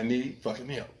 I need fucking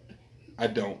help. I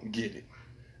don't get it.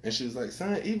 And she was like,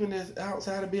 son, even as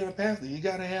outside of being a pastor, you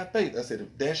gotta have faith. I said,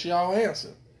 if that's y'all answer,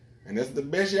 and that's the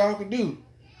best y'all can do,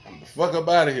 I'm the fuck up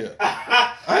out of here.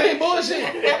 I ain't bullshit.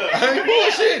 I ain't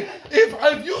bullshit.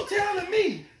 If you telling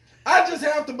me, I just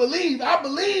have to believe. I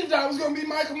believed I was gonna be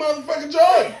Michael motherfucking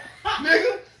Jordan,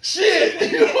 nigga.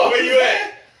 Shit. You know what Where you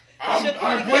at? I'm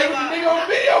playing with the nigga on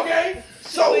the video game.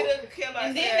 So,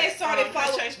 And then they started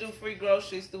following church do free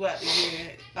groceries throughout the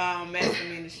year. Master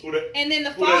ministry. And then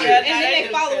Who follow, that and is? then they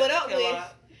do follow Kill- it up Kill with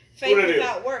Lot. faith Who that is?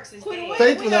 without works is Quit dead. away.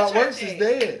 faith Where without your works church is at?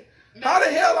 dead. How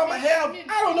the hell I'ma have?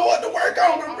 I don't know what to work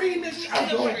on. I'm reading this shit. I'm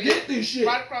gonna get this shit.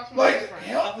 Right across from Like, my friend.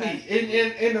 help me.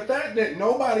 And the fact that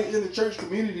nobody in the church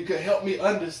community could help me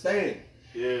understand.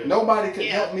 Yeah. Nobody could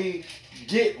Yeah. help me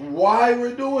get why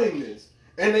we're doing this.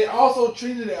 And they also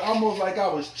treated it almost like I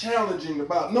was challenging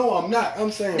about. No, I'm not.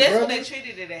 I'm saying, That's what brother. they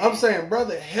treated it as. I'm saying,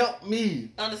 brother, help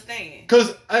me. Understand.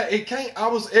 Cause it can't. I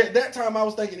was at that time. I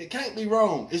was thinking it can't be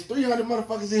wrong. It's 300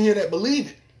 motherfuckers in here that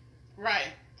believe it. Right.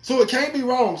 So it can't be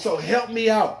wrong. So help me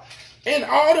out. And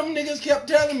all them niggas kept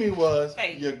telling me was,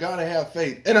 Faith. you gotta have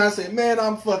faith. And I said, man,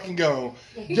 I'm fucking gone.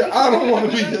 I don't want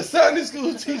to be your Sunday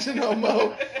school teacher no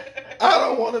more. I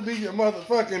don't want to be your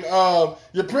motherfucking,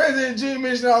 your president, Jim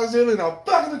Mission Auxiliary, and I'm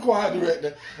fucking the choir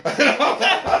director. This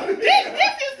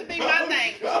used to be my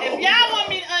thing. If y'all want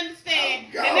me to understand,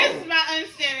 and this is my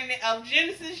understanding of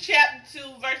Genesis chapter 2,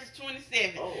 verses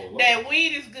 27, Oh, Lord. that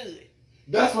weed is good.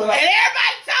 That's what And I.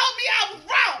 everybody told me I was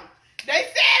wrong. They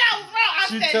said I was wrong. I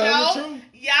She said, telling the no, truth.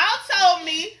 y'all told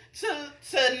me to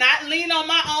not lean on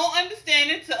my own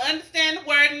understanding, to understand the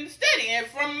word and study. And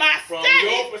from my From study,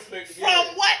 your perspective, from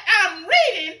yeah. what I'm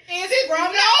reading, It's since from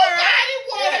the nobody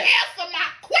want to Yeah. answer my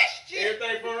question.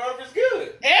 Everything from earth is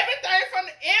good.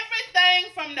 Everything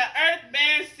from the earth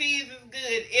bearing seeds is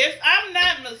good. If I'm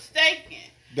not mistaken.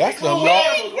 That's the Cool. law.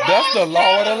 That's That's the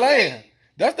law of the land.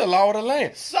 That's the law of the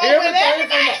land. So when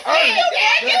everybody earth.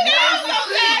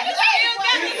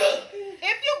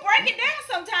 If you break it down,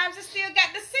 sometimes it still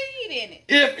got the seed in it.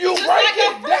 If you Just break like a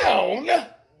it fruit. down,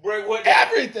 Break what?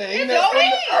 everything that's from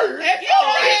the earth. If you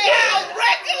break it down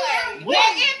regular, What-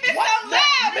 Well, if it's what so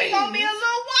that loud, it's gonna be a means-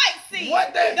 little white seed.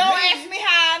 What that Don't means- ask me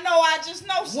how I know. I just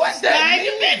know. What Now that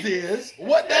you means is,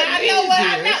 what that I know what I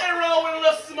means know. is, Nothing wrong with a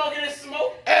little smoke in this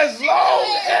smoke. as long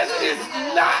as it's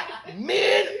not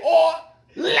mid or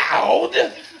loud, it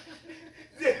is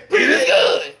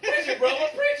good. Preach it, brother.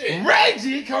 Preach it.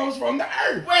 Reggie comes from the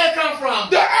earth. Where it come from?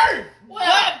 The earth.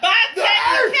 But by The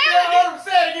earth. technicality,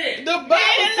 Say it again. The it Bible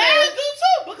allows says, you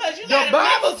too, because you The got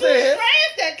Bible says-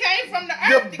 strands that came from the the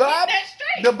earth to keep Bible, that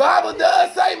straight. the Bible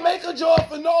does say make a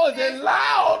joyful noise and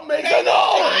loud make a noise. Make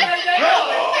that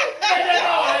noise. Make that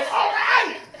noise. All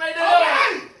right. Make All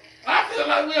that right. I feel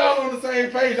like we all on the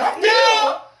same page. I feel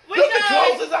we this the know.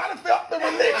 closest I've felt to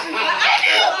religion.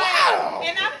 Wow.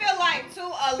 And I feel like too,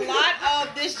 a lot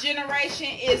of this generation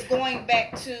is going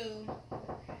back to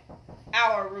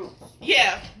our roots,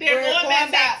 Yeah, they're We're going going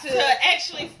back back to to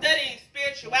actually studying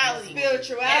spirituality.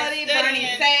 spirituality, And burning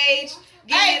studying- sage,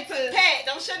 Hey, getting into. Pat,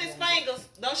 don't shut his fingers.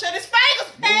 Don't shut his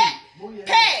fingers, Pat.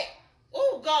 Pat.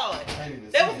 Oh, God.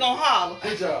 That was gonna holler.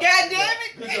 Good job. God damn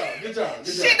it. Good job. Good job. Good job.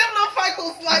 Shit, them little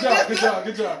fingers like Good job. that. Good job.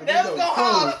 Good job. That was gonna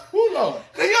holler. Who Lord?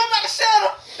 Cause you about to shut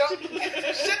him. Don't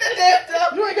shut the damn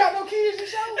up. You ain't got no kids to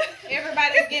show.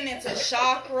 Everybody's getting into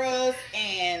chakras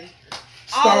and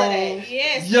all of that.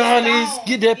 Yes. Giannis, stones.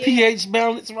 get that Yeah. pH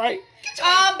balance right.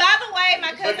 By the way,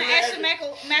 my cousin But Ashley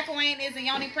McElwain is a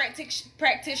yoni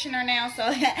practitioner now,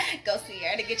 so go see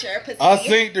her to get your pussy. I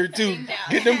seen her too. Cleaned out.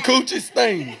 Get them coochies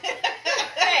stained.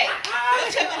 Hey,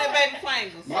 don't check on that baby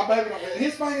fingers. My baby,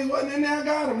 his fingers wasn't in there. I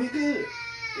got him. He good.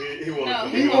 He wanted No. to-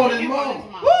 He wanted his mama.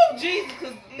 Woo, Jesus,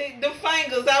 cause them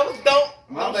fingers, I was don't.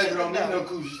 My baby shut don't them need no down.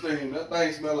 coochie stain. That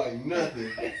thing smell like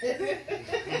nothing.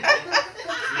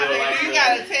 You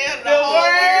gotta tell the whole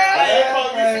world. Like, you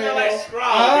supposed to smell like I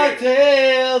strawberry.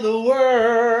 tell the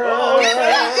world. Oh,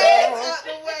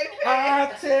 I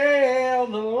tell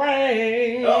the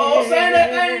land. Oh, say that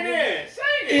thing then.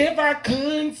 I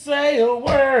couldn't say a This is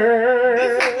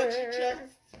what you word,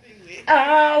 chose to be with.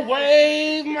 I'll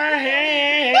wave my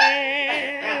hand.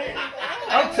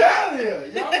 I'm telling you.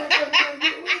 Y'all ain't gonna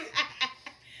get with it.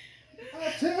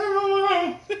 I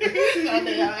tell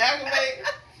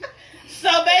So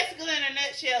basically, in a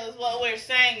nutshell, is what we're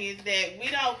saying is that we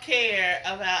don't care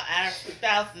about our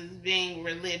spouses being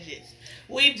religious.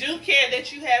 We do care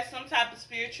that you have some type of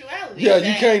spirituality. Yeah,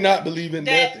 you can't not believe in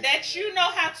nothing. That you know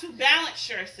how to balance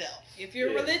yourself. If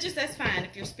you're religious, that's fine.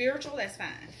 If you're spiritual, that's fine.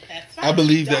 That's fine. I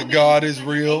believe Don't that be God is an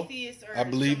real. atheist or I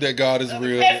believe some that God is other-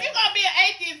 real. If you're gonna be an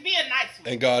atheist, be a nice one.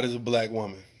 And God is a black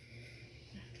woman.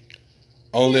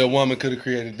 Only a woman could have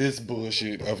created this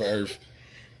bullshit of Earth.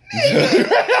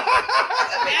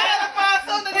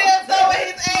 Something else over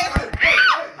his ass.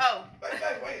 Oh.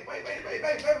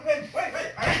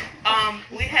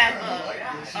 We have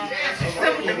some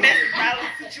domestic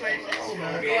violence situations.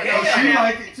 She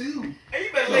like it too. Hey,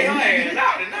 you better lay her ass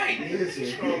out tonight. Listen.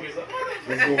 Strong as a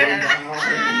What's going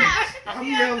down? I'm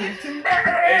yelling too.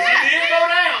 Hey, she did go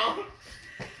down.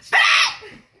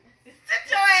 Sit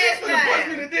your ass Punch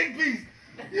me down. the dick piece.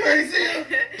 You ain't see her?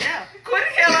 Yeah. Quit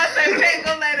the hell I say, Pet,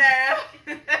 go lay down.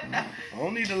 I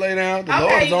don't need to lay down. The Okay,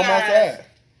 Lord is you on my guys. side.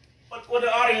 What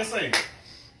the audience say?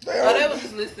 They was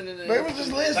just listening to They us. was just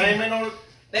They listening. ain't been on.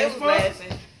 They was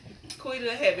laughing.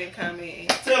 Quita had been commenting.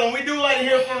 Tell them we do like to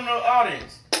hear from the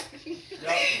audience. Sit your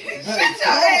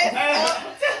ass up.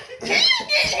 Can you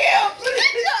get him?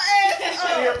 Sit your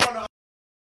ass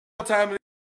up. Time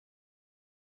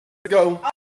to go.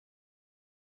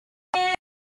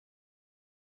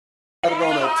 Got it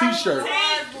on a t-shirt.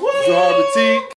 Zahar Batik.